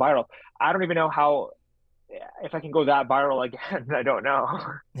went so viral. I don't even know how if I can go that viral again. I don't know.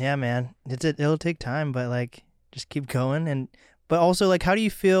 Yeah, man. It'll take time, but like just keep going. And but also like how do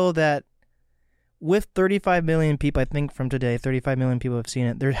you feel that with 35 million people, I think from today, 35 million people have seen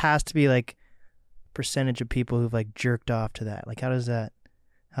it. There has to be like percentage of people who've like jerked off to that. Like how does that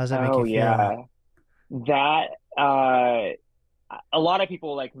make Oh you feel? yeah. That a lot of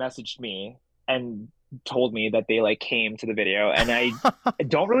people like messaged me and told me that they like came to the video and I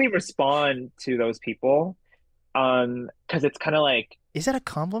don't really respond to those people because it's kind of like Is that a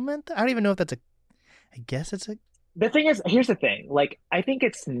compliment? I don't even know if that's a I guess it's a the thing is here's the thing like I think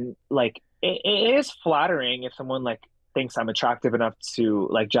it's like it is flattering if someone like thinks I'm attractive enough to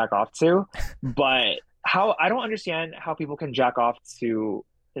like jack off to, but how I don't understand how people can jack off to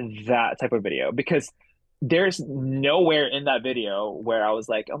that type of video because there's nowhere in that video where I was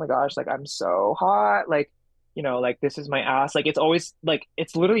like, oh my gosh, like I'm so hot, like like this is my ass. Like it's always like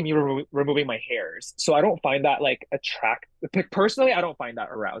it's literally me removing my hairs. So I don't find that like attract. Personally, I don't find that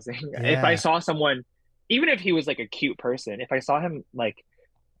arousing. If I yeah. saw someone, even if he was like a cute person, if I saw him like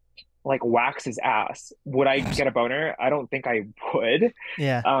wax his ass, would I get a boner? I don't think I would.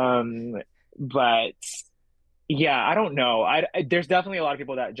 Yeah. Um, but yeah, I don't know. There's definitely a lot of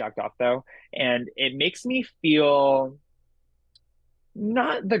people that jacked off though, and it makes me feel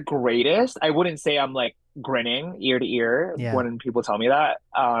not the greatest. I wouldn't say I'm like grinning ear to ear Yeah. when people tell me that.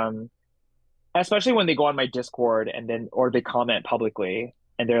 Especially when they go on my Discord and then or they comment publicly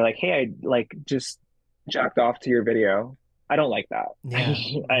and they're like, "Hey, I like just jacked off to your video." I don't like that. Yeah.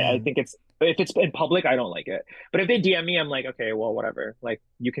 I Man. think it's if it's in public, I don't like it. But if they DM me, I'm like, okay, well, whatever. Like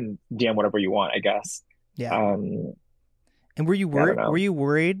you can DM whatever you want, I guess. Yeah. Um, And were you yeah, I don't worried were know. you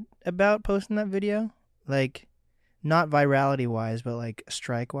worried about posting that video? Like not virality wise, but like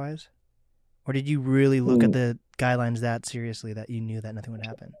strike wise? Or did you really look at the guidelines that seriously that you knew that nothing would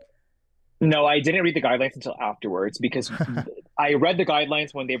happen? No, I didn't read the guidelines until afterwards because I read the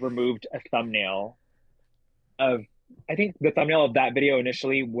guidelines when they removed a thumbnail of I think the thumbnail of that video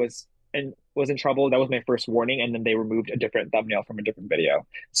initially was in trouble. That was my first warning, and then they removed a different thumbnail from a different video.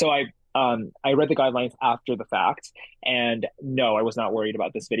 So I read the guidelines after the fact, and no, I was not worried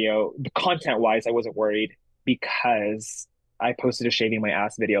about this video. The content wise, I wasn't worried because I posted a shaving my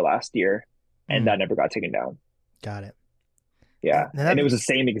ass video last year, and Mm, that never got taken down. got it. Yeah, And and it that was the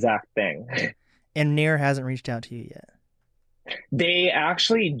same exact thing. and Nair hasn't reached out to you yet. They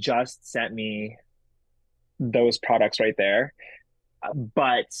actually just sent me those products right there,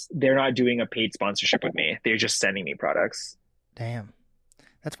 but they're not doing a paid sponsorship with me. They're just sending me products. Damn.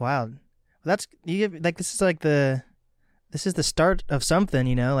 That's wild. Well, that's you like this is the start of something,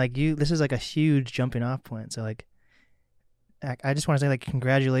 you know? Like you this is like a huge jumping off point. So like I just want to say like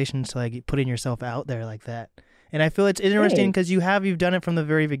congratulations to like putting yourself out there like that. And I feel it's interesting Thanks. because you've done it from the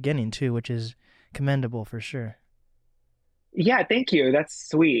very beginning too, which is commendable for sure. Yeah, thank you. That's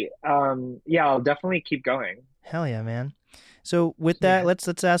sweet. Yeah, I'll definitely keep going. Hell yeah, man. So with that, Yeah.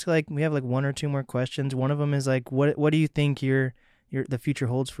 let's ask like we have like one or two more questions. One of them is like what do you think your the future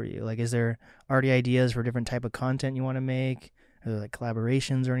holds for you? Like is there already ideas for different type of content you want to make? Are there like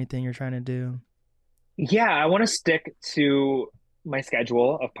collaborations or anything you're trying to do? Yeah, I want to stick to my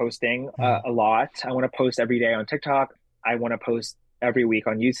schedule of posting Mm. a lot. I want to post every day on TikTok. I want to post every week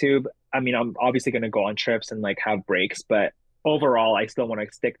on YouTube. I mean, I'm obviously going to go on trips and like have breaks, but overall, I still want to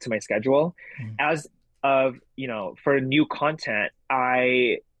stick to my schedule. Mm. As of, for new content,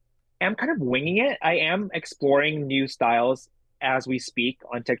 I am kind of winging it. I am exploring new styles as we speak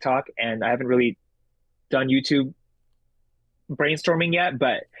on TikTok, and I haven't really done YouTube brainstorming yet,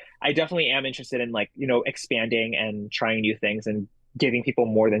 but I definitely am interested in like, expanding and trying new things and giving people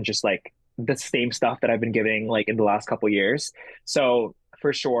more than just like the same stuff that I've been giving like in the last couple years. So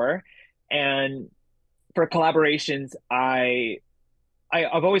for sure. And for collaborations, I've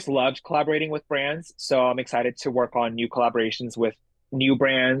always loved collaborating with brands. So I'm excited to work on new collaborations with new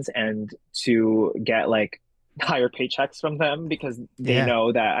brands and to get like higher paychecks from them because they Yeah.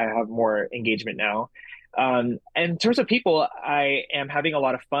 know that I have more engagement now. And in terms of people, I am having a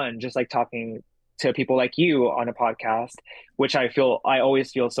lot of fun just like talking to people like you on a podcast, which I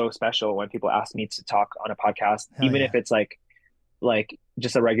always feel so special when people ask me to talk on a podcast, Hell even if yeah. it's like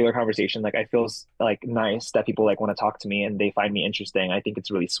just a regular conversation. Like I feel like nice that people like want to talk to me and they find me interesting. I think it's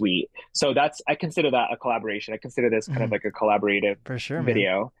really sweet. So I consider that a collaboration. I consider this kind of Hmm. like a collaborative For sure, man.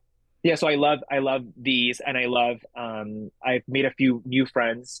 video. Yeah, so I love these and I love I've made a few new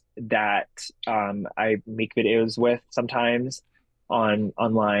friends that I make videos with sometimes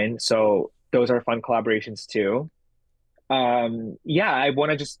online. So those are fun collaborations too. Yeah, I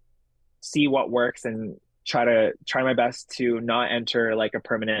want to just see what works and try my best to not enter like a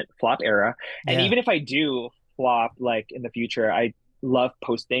permanent flop era. And Yeah. even if I do flop like in the future, I love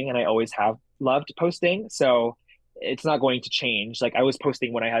posting and I always have loved posting. So it's not going to change. Like I was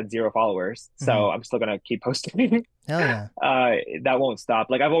posting when I had 0 followers, Hmm. so I'm still gonna keep posting. Hell yeah. That won't stop.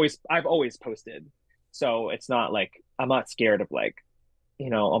 Like I've always posted. So it's not like I'm not scared of like,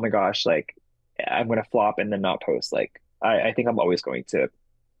 oh my gosh, like I'm gonna flop and then not post. Like I think I'm always going to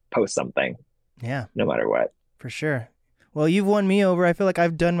post something Yeah, no matter what. for sure. Well, you've won me over. I feel like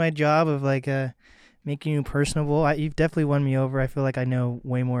I've done my job of like making you personable. You've definitely won me over. I feel like I know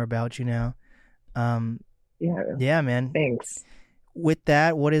way more about you now. Um, Yeah, yeah, man. thanks. With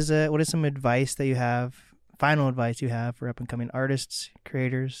that, what is some advice that you have? Final advice you have for up and coming artists,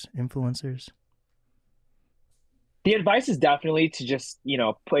 creators, influencers? The advice is definitely to just,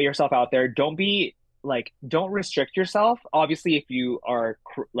 put yourself out there. Don't restrict yourself. Obviously, if you are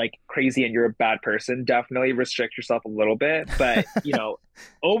like crazy and you're a bad person, definitely restrict yourself a little bit. But,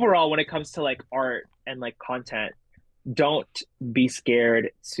 overall, when it comes to like art and like content, don't be scared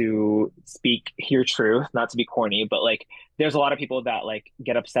to speak your truth, not to be corny, but like there's a lot of people that like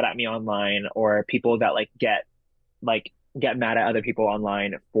get upset at me online or people that like get mad at other people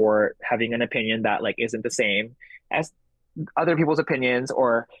online for having an opinion that like isn't the same as other people's opinions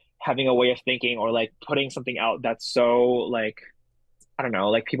or having a way of thinking or like putting something out that's so like I don't know,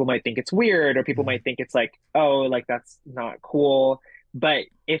 like people might think it's weird or people Mhm. might think it's like, oh, like that's not cool. But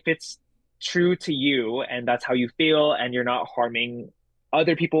if it's true to you and that's how you feel and you're not harming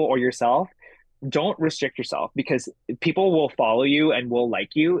other people or yourself, don't restrict yourself because people will follow you and will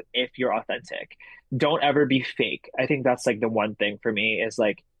like you if you're authentic. Don't ever be fake. I think that's like the one thing for me is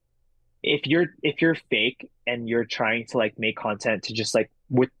like if you're fake and you're trying to like make content to just like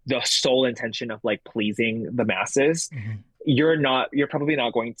with the sole intention of like pleasing the masses, Mhm. you're probably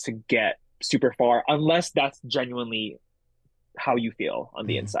not going to get super far unless that's genuinely how you feel on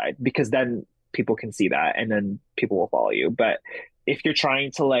the Mhm. inside because then people can see that and then people will follow you. But if you're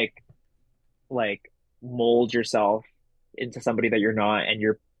trying to like mold yourself into somebody that you're not and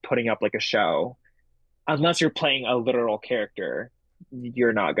you're putting up like a show, unless you're playing a literal character,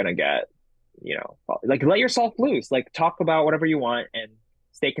 you're not gonna get, like let yourself loose. Like talk about whatever you want and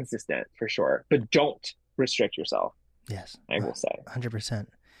stay consistent for sure. But don't restrict yourself, Yes, I will say. 100%.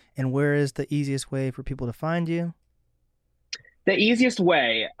 And where is the easiest way for people to find you? The easiest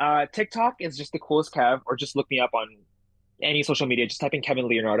way, TikTok is just the coolest Kev, or just look me up on any social media. Just type in Kevin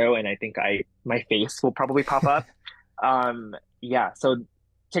Leonardo, and I think my face will probably pop up. Yeah, so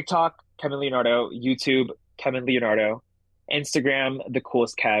TikTok, Kevin Leonardo, YouTube, Kevin Leonardo, Instagram, the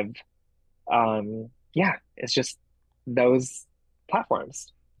coolest Kev. Yeah, it's just those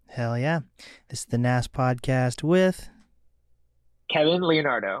platforms. Hell yeah. This is the NAS podcast with Kevin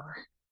Leonardo.